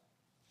life.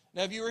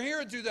 Now, if you were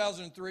here in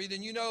 2003,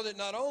 then you know that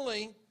not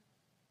only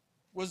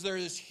was there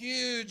this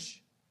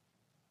huge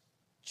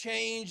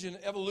change and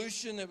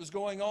evolution that was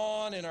going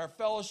on in our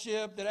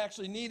fellowship that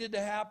actually needed to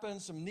happen,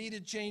 some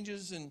needed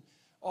changes and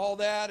all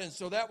that. And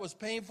so that was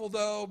painful,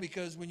 though,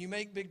 because when you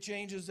make big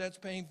changes, that's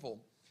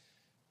painful.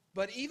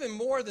 But even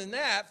more than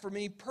that, for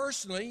me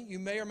personally, you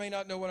may or may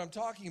not know what I'm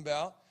talking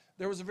about,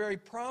 there was a very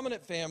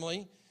prominent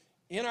family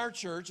in our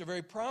church, a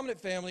very prominent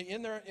family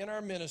in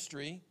our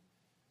ministry,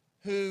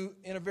 who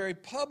in a very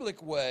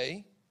public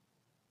way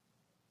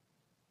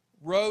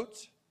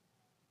wrote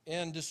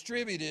and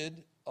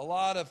distributed a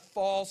lot of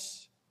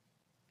false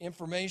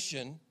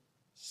information,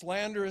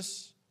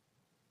 slanderous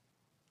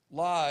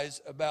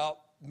lies about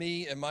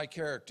me and my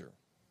character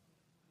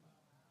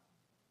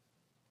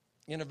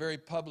in a very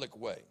public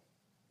way.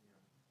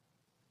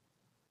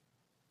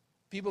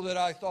 People that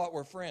I thought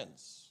were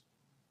friends.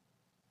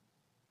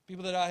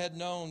 People that I had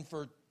known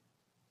for,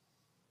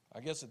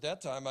 I guess at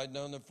that time, I'd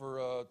known them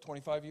for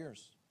 25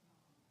 years.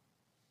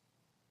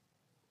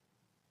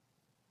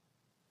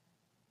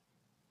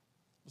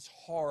 It was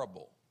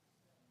horrible.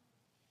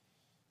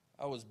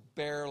 I was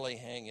barely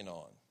hanging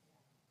on.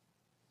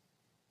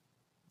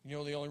 You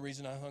know the only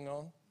reason I hung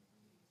on?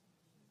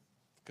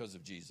 Because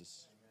of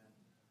Jesus.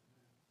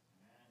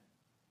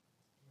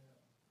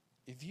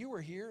 If you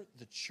were here,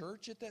 the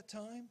church at that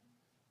time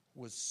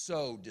was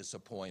so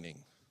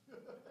disappointing.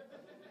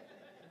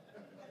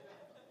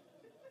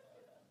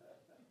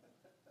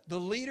 The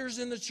leaders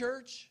in the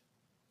church,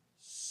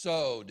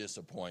 so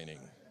disappointing.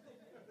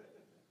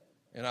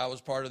 And I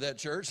was part of that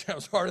church. I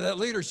was part of that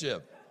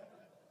leadership.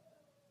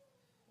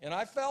 And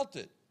I felt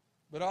it,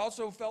 but I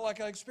also felt like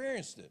I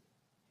experienced it.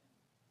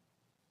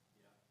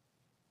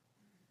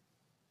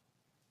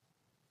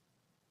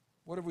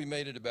 What have we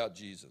made it about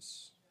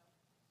Jesus?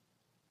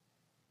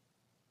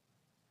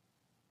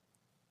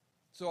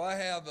 So I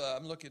have,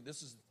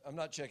 I'm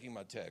not checking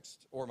my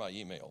text or my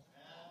email.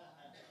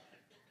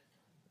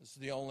 This is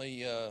the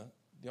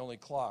only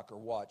clock or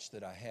watch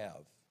that I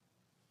have.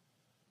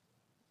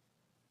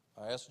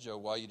 I asked Joe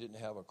why you didn't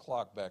have a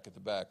clock back at the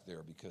back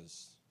there,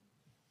 because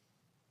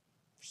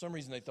for some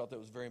reason they thought that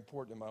was very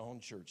important in my own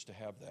church to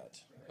have that.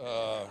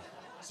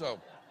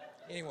 So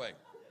anyway,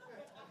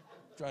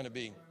 trying to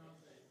be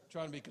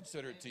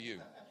considerate to you.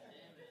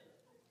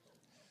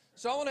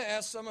 So I want to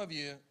ask some of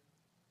you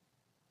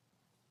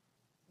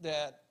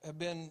that have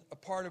been a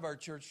part of our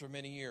church for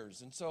many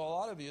years. And so a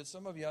lot of you,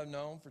 some of you I've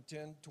known for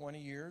 10,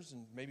 20 years,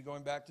 and maybe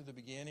going back to the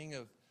beginning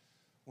of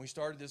when we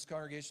started this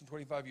congregation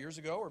 25 years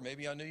ago, or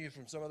maybe I knew you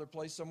from some other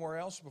place somewhere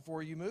else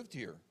before you moved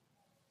here.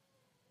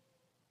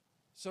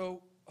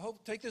 So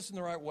take this in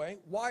the right way.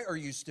 Why are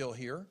you still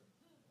here?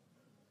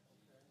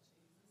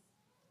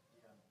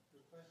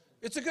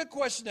 It's a good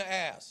question to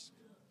ask.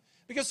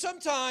 Because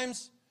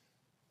sometimes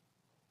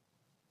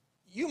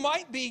you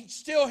might be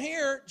still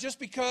here just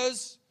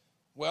because,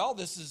 well,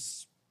 this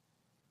is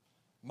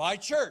my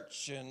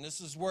church, and this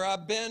is where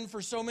I've been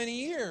for so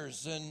many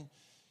years, and,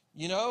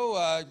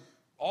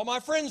 all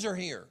my friends are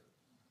here.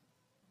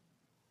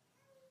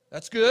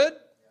 That's good.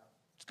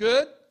 It's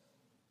good.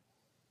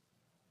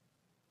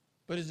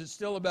 But is it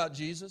still about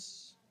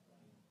Jesus?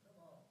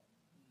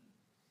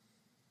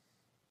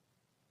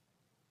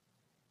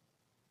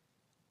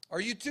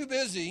 Are you too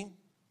busy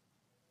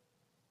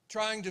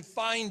trying to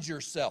find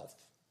yourself?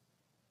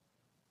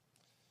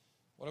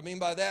 What I mean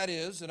by that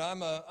is, and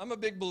I'm a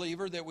big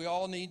believer that we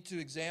all need to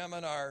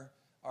examine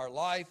our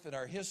life and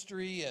our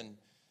history, and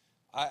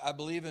I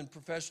believe in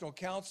professional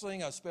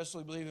counseling. I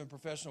especially believe in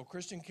professional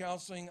Christian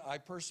counseling. I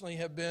personally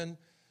have been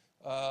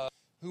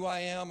who I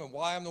am and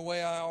why I'm the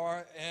way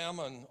I am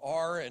and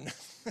are, and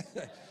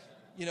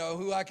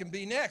who I can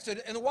be next.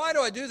 And why do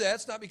I do that?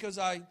 It's not because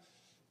I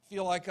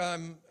feel like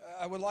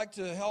I would like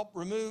to help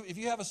remove, if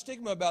you have a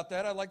stigma about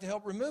that, I'd like to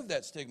help remove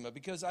that stigma,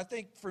 because I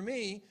think for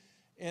me,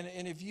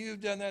 and if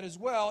you've done that as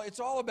well, it's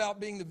all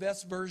about being the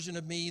best version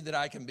of me that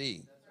I can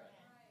be.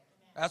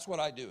 That's what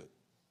I do it.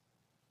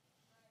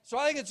 So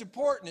I think it's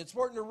important. It's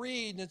important to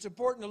read, and it's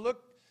important to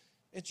look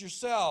at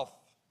yourself.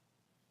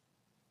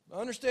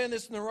 Understand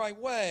this in the right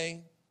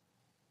way.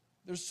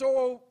 There's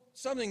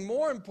something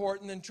more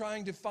important than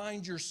trying to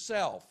find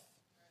yourself.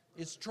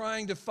 It's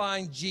trying to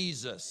find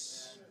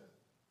Jesus.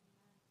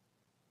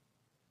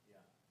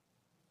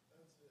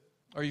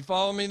 Are you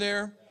following me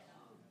there?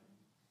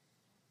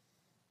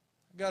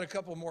 I've got a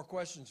couple more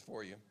questions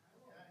for you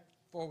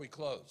before we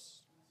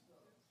close.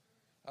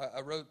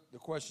 I wrote the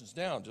questions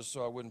down just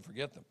so I wouldn't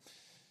forget them.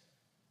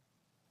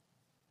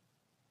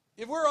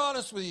 If we're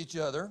honest with each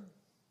other,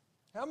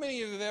 how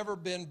many of you have ever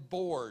been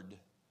bored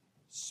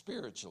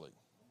spiritually?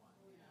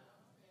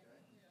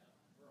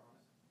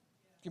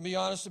 Can be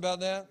honest about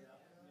that?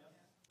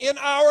 In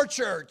our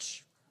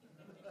church,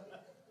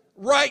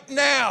 right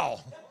now.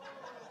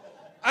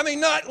 I mean,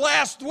 not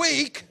last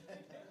week.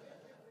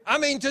 I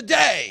mean,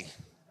 today.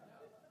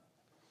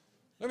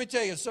 Let me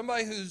tell you,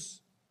 somebody who's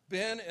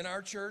been in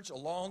our church a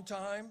long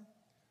time,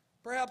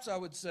 perhaps I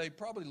would say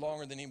probably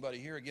longer than anybody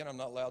here. Again, I'm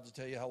not allowed to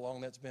tell you how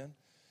long that's been,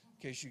 in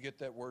case you get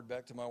that word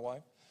back to my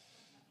wife.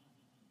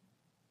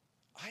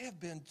 I'm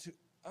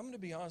going to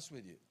be honest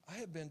with you, I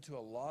have been to a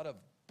lot of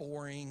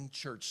boring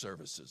church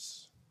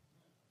services.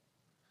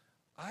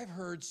 I've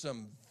heard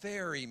some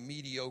very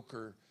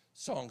mediocre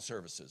song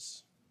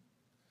services.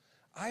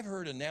 I've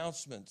heard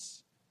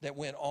announcements that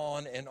went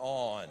on and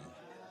on,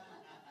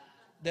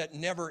 that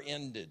never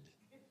ended.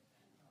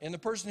 And the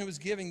person who was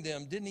giving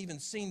them didn't even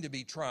seem to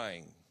be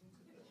trying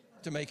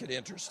to make it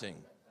interesting.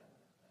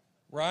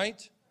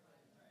 Right?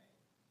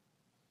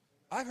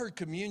 I've heard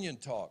communion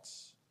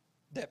talks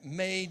that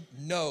made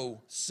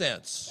no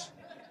sense.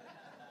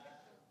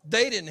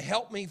 They didn't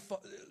help me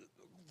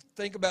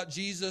think about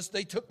Jesus.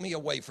 They took me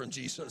away from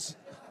Jesus.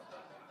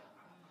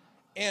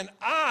 And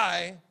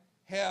I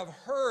have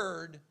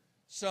heard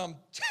some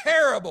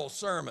terrible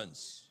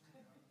sermons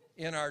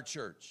in our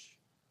church.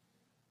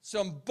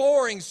 Some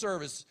boring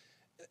sermons.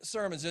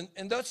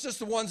 And that's just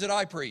the ones that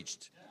I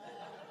preached.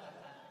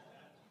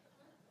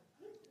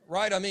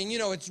 Right? I mean,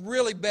 it's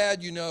really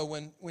bad,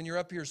 when you're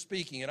up here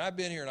speaking. And I've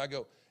been here and I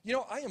go,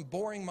 I am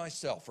boring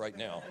myself right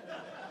now.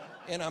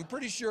 And I'm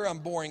pretty sure I'm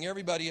boring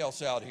everybody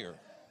else out here.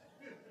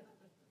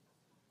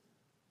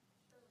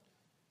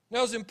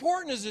 Now, as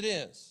important as it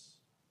is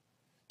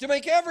to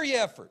make every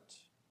effort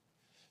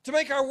to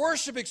make our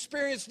worship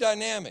experience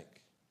dynamic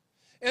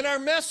and our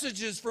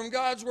messages from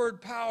God's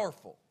Word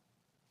powerful,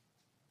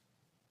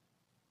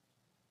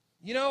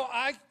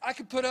 I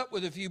could put up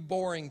with a few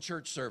boring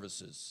church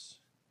services.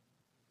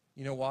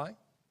 You know why?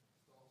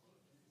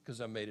 Because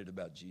I made it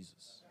about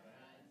Jesus.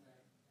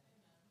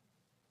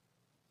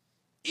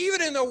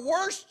 Even in the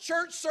worst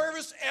church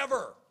service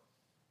ever,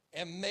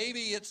 and maybe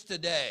it's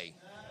today,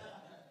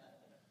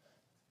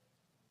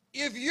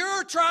 if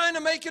you're trying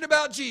to make it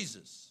about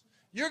Jesus,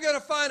 you're going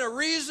to find a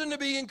reason to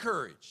be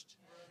encouraged.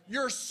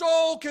 Your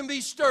soul can be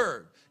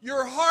stirred.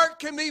 Your heart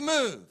can be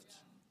moved.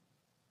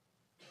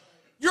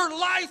 Your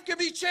life can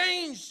be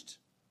changed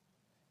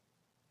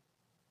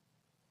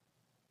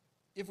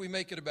if we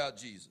make it about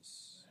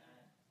Jesus.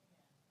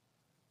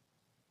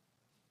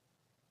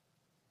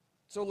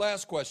 So,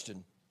 last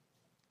question.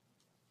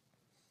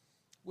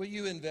 Will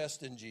you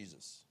invest in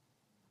Jesus?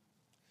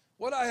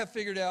 What I have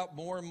figured out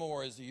more and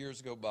more as the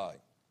years go by,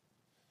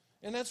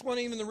 and that's one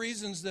of even the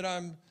reasons that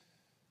I'm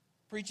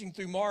preaching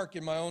through Mark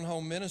in my own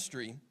home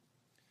ministry,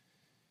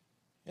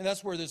 and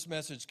that's where this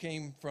message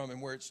came from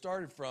and where it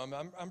started from.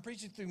 I'm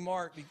preaching through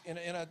Mark, and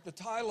the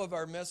title of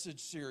our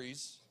message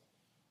series,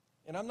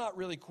 and I'm not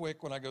really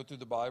quick when I go through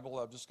the Bible,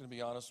 I'm just going to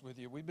be honest with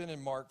you. We've been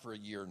in Mark for a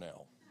year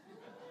now.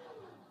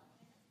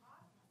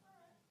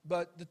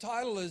 But the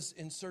title is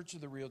In Search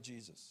of the Real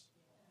Jesus.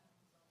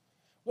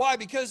 Why?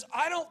 Because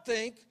I don't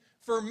think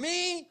for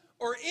me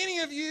or any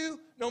of you,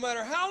 no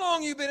matter how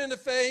long you've been in the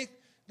faith,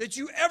 that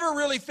you ever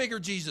really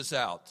figured Jesus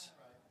out.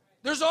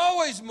 There's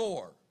always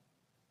more.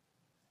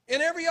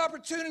 And every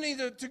opportunity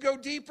to go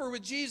deeper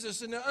with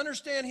Jesus and to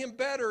understand Him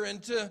better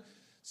and to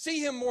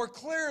see Him more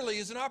clearly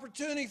is an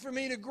opportunity for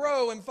me to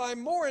grow and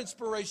find more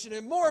inspiration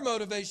and more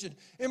motivation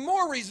and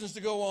more reasons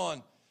to go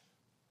on.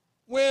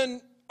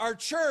 When our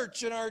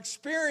church and our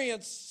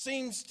experience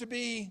seems to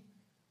be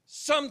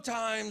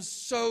sometimes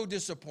so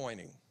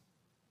disappointing.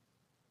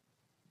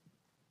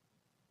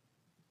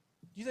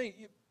 You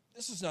think,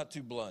 this is not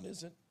too blunt,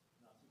 is it,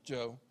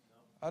 Joe?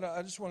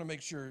 I just want to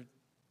make sure.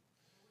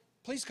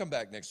 Please come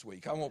back next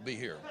week. I won't be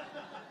here.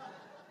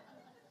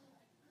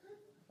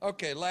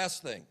 Okay,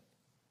 last thing.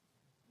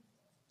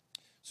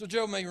 So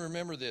Joe may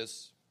remember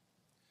this.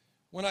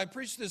 When I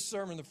preached this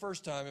sermon the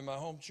first time in my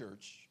home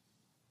church,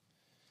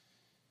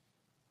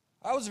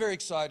 I was very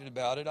excited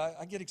about it.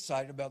 I get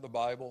excited about the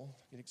Bible,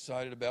 get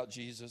excited about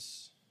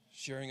Jesus,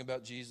 sharing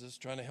about Jesus,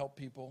 trying to help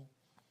people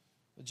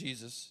with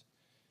Jesus.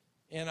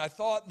 And I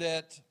thought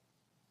that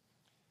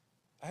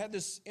I had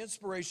this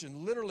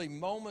inspiration literally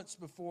moments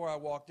before I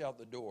walked out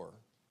the door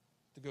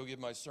to go give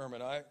my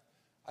sermon.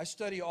 I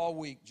study all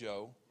week,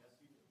 Joe.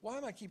 Why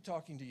am I keep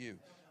talking to you?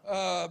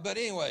 But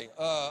anyway,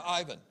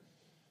 Ivan,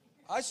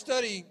 I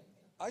study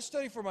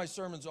for my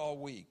sermons all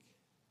week.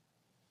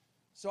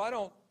 So I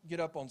don't get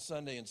up on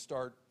Sunday and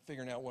start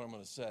figuring out what I'm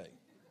going to say.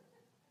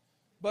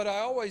 But I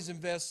always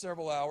invest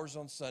several hours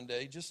on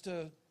Sunday just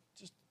to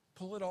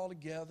pull it all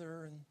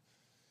together and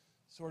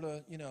sort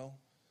of,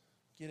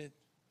 get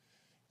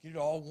it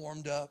all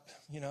warmed up,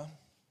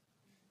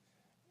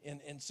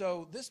 And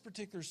so this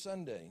particular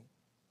Sunday,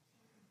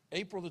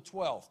 April the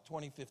 12th,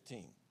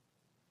 2015,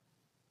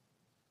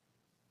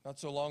 not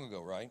so long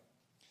ago, right?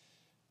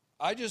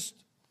 I just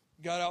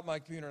got out my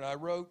computer and I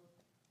wrote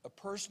a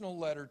personal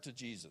letter to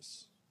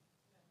Jesus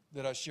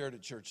that I shared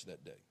at church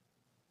that day.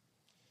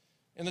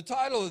 And the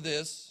title of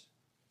this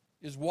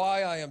is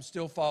Why I Am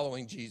Still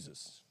Following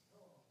Jesus.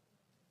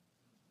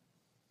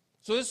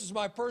 So this is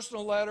my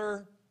personal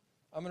letter.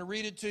 I'm going to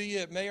read it to you.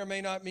 It may or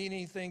may not mean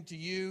anything to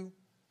you.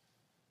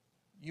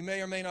 You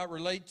may or may not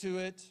relate to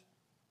it.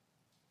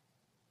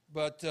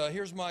 But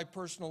here's my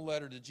personal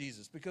letter to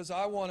Jesus, because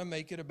I want to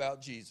make it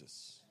about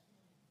Jesus.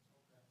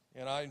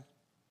 And I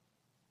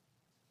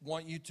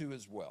want you to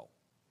as well.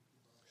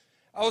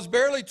 I was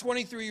barely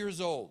 23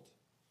 years old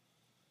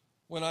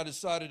when I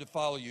decided to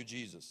follow you,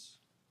 Jesus.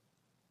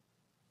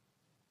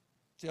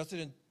 See,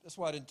 that's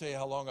why I didn't tell you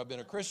how long I've been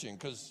a Christian,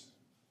 because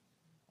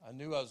I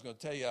knew I was going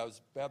to tell you I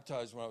was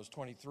baptized when I was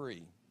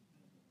 23.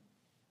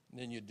 And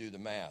then you'd do the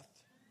math.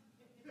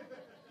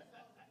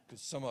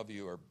 Because some of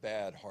you are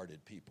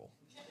bad-hearted people.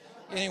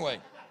 Anyway,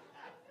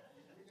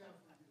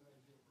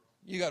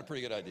 you got a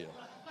pretty good idea.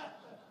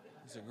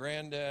 He's a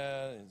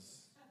granddad. He's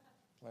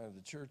planted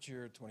the church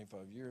here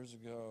 25 years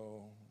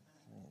ago.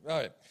 All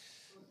right.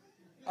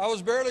 I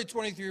was barely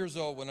 23 years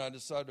old when I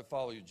decided to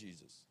follow you,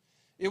 Jesus.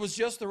 It was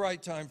just the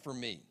right time for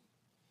me.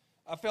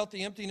 I felt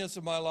the emptiness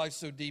of my life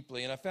so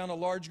deeply, and I found a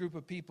large group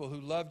of people who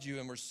loved you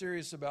and were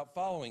serious about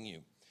following you.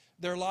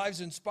 Their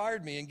lives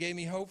inspired me and gave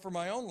me hope for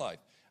my own life.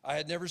 I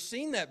had never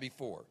seen that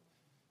before.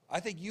 I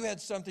think you had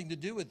something to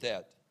do with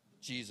that,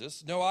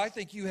 Jesus. No, I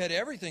think you had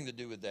everything to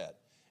do with that.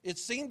 It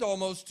seemed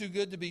almost too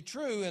good to be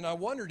true, and I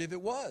wondered if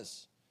it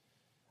was.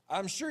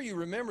 I'm sure you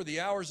remember the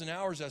hours and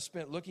hours I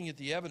spent looking at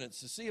the evidence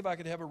to see if I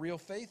could have a real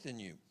faith in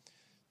you.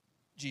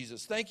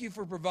 Jesus, thank you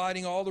for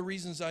providing all the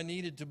reasons I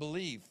needed to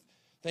believe.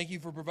 Thank you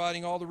for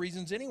providing all the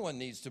reasons anyone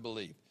needs to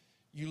believe.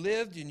 You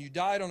lived and you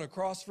died on a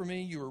cross for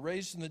me. You were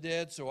raised from the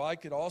dead so I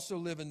could also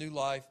live a new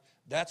life.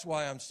 That's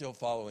why I'm still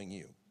following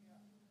you.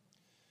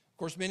 Of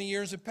course, many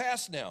years have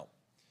passed now.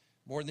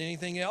 More than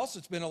anything else,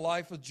 it's been a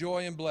life of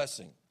joy and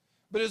blessing.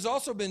 But it has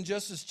also been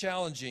just as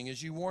challenging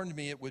as you warned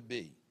me it would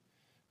be.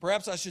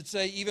 Perhaps I should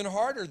say even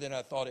harder than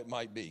I thought it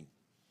might be.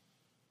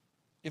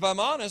 If I'm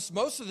honest,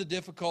 most of the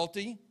time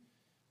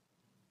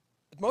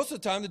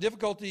the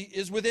difficulty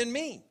is within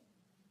me.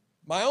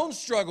 My own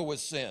struggle with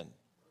sin,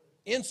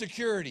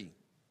 insecurity,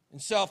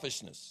 and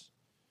selfishness.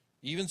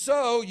 Even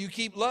so, you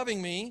keep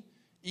loving me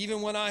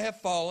even when I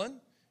have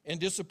fallen and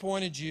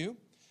disappointed you.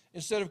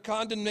 Instead of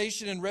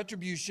condemnation and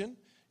retribution,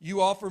 you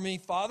offer me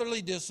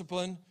fatherly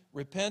discipline,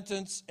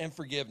 repentance, and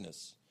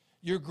forgiveness.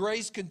 Your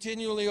grace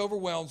continually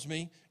overwhelms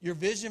me. Your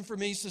vision for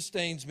me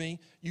sustains me.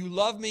 You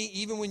love me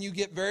even when you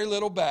get very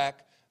little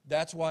back.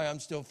 That's why I'm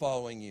still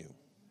following you.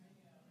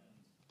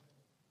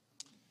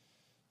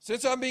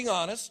 Since I'm being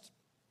honest,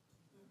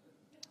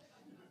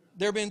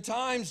 there have been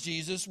times,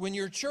 Jesus, when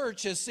your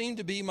church has seemed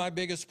to be my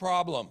biggest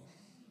problem.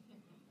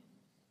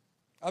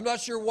 I'm not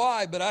sure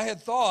why, but I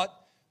had thought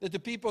that the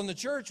people in the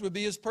church would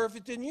be as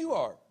perfect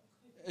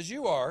as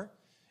you are.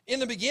 In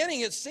the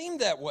beginning, it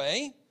seemed that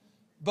way,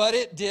 but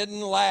it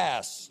didn't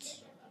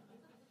last.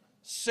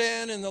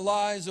 Sin in the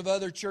lives of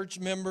other church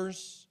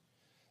members,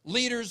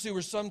 leaders who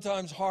were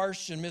sometimes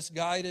harsh and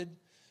misguided,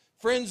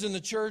 friends in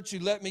the church who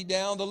let me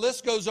down. The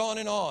list goes on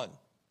and on.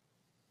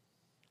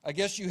 I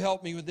guess you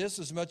helped me with this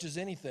as much as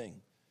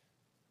anything,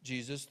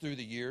 Jesus, through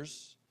the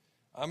years.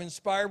 I'm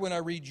inspired when I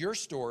read your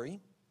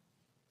story,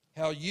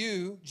 how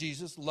you,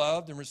 Jesus,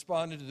 loved and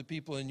responded to the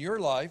people in your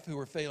life who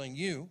were failing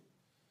you.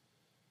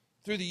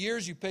 Through the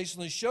years, you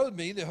patiently showed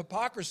me the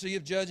hypocrisy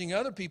of judging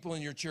other people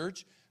in your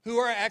church who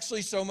are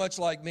actually so much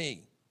like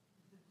me.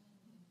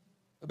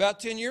 About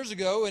 10 years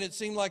ago, and it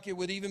seemed like it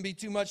would even be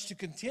too much to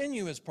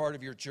continue as part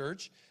of your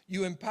church,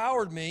 you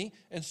empowered me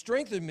and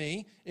strengthened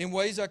me in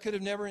ways I could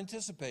have never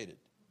anticipated.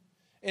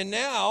 And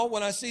now,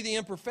 when I see the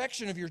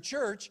imperfection of your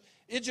church,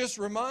 it just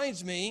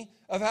reminds me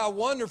of how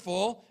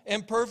wonderful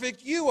and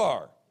perfect you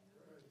are.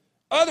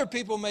 Other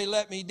people may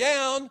let me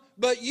down,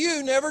 but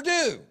you never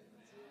do.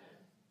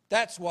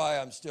 That's why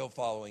I'm still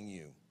following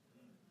you.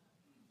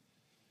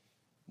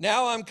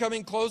 Now I'm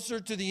coming closer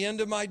to the end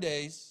of my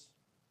days.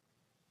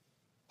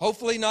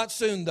 Hopefully not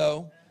soon,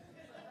 though.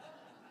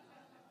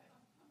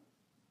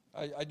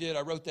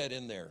 I wrote that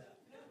in there.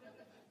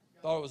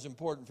 Thought it was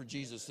important for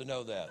Jesus to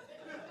know that.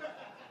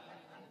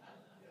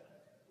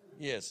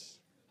 Yes.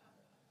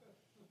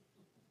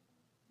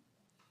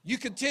 You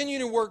continue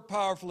to work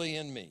powerfully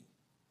in me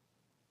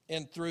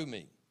and through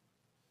me.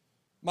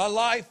 My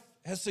life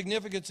has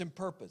significance and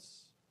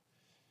purpose.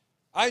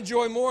 I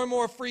enjoy more and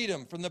more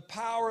freedom from the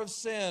power of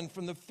sin,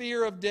 from the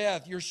fear of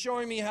death. You're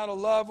showing me how to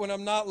love when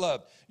I'm not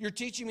loved. You're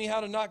teaching me how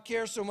to not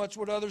care so much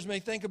what others may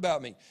think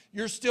about me.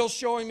 You're still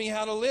showing me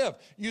how to live.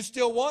 You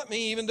still want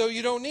me even though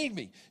you don't need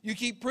me. You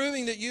keep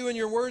proving that you and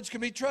your words can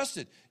be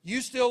trusted.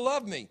 You still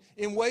love me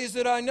in ways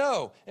that I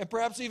know, and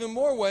perhaps even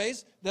more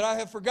ways that I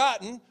have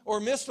forgotten or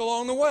missed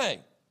along the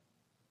way.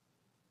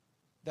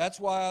 That's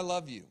why I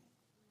love you.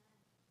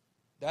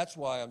 That's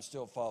why I'm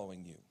still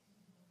following you.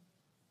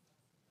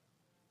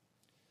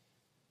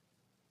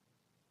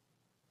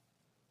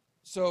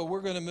 So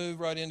we're going to move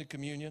right into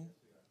communion.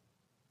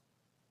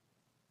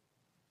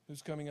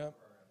 Who's coming up?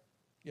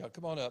 Yeah,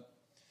 come on up.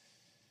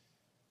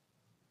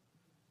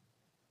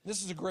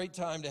 This is a great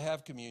time to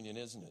have communion,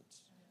 isn't it?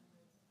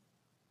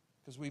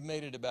 Because we've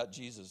made it about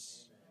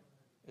Jesus,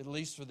 at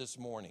least for this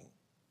morning.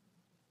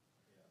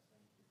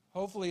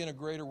 Hopefully in a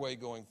greater way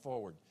going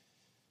forward.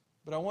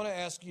 But I want to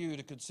ask you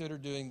to consider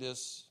doing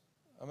this.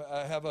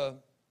 I have an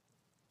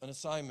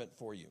assignment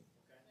for you.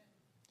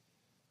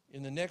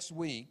 in the next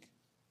week,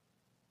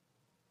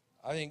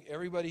 I think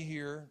everybody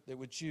here that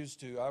would choose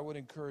to, I would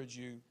encourage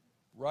you,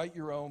 write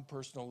your own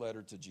personal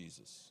letter to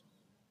Jesus.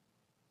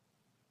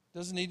 It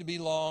doesn't need to be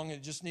long.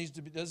 It just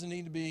doesn't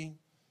need to be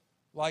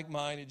like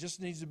mine. It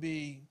just needs to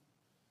be,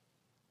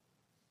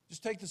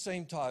 just take the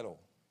same title.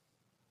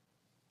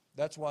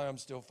 That's why I'm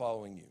still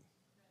following you,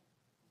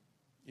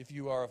 if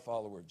you are a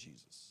follower of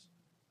Jesus.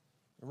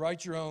 And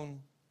write your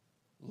own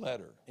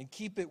letter and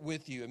keep it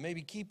with you, and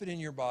maybe keep it in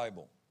your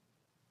Bible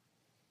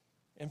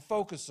and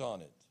focus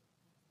on it.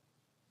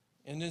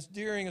 And this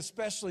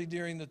especially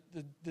during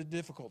the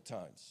difficult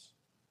times.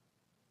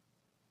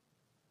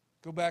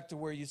 Go back to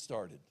where you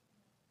started.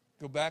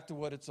 Go back to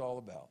what it's all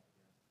about.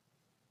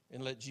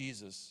 And let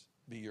Jesus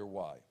be your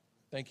why.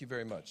 Thank you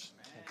very much.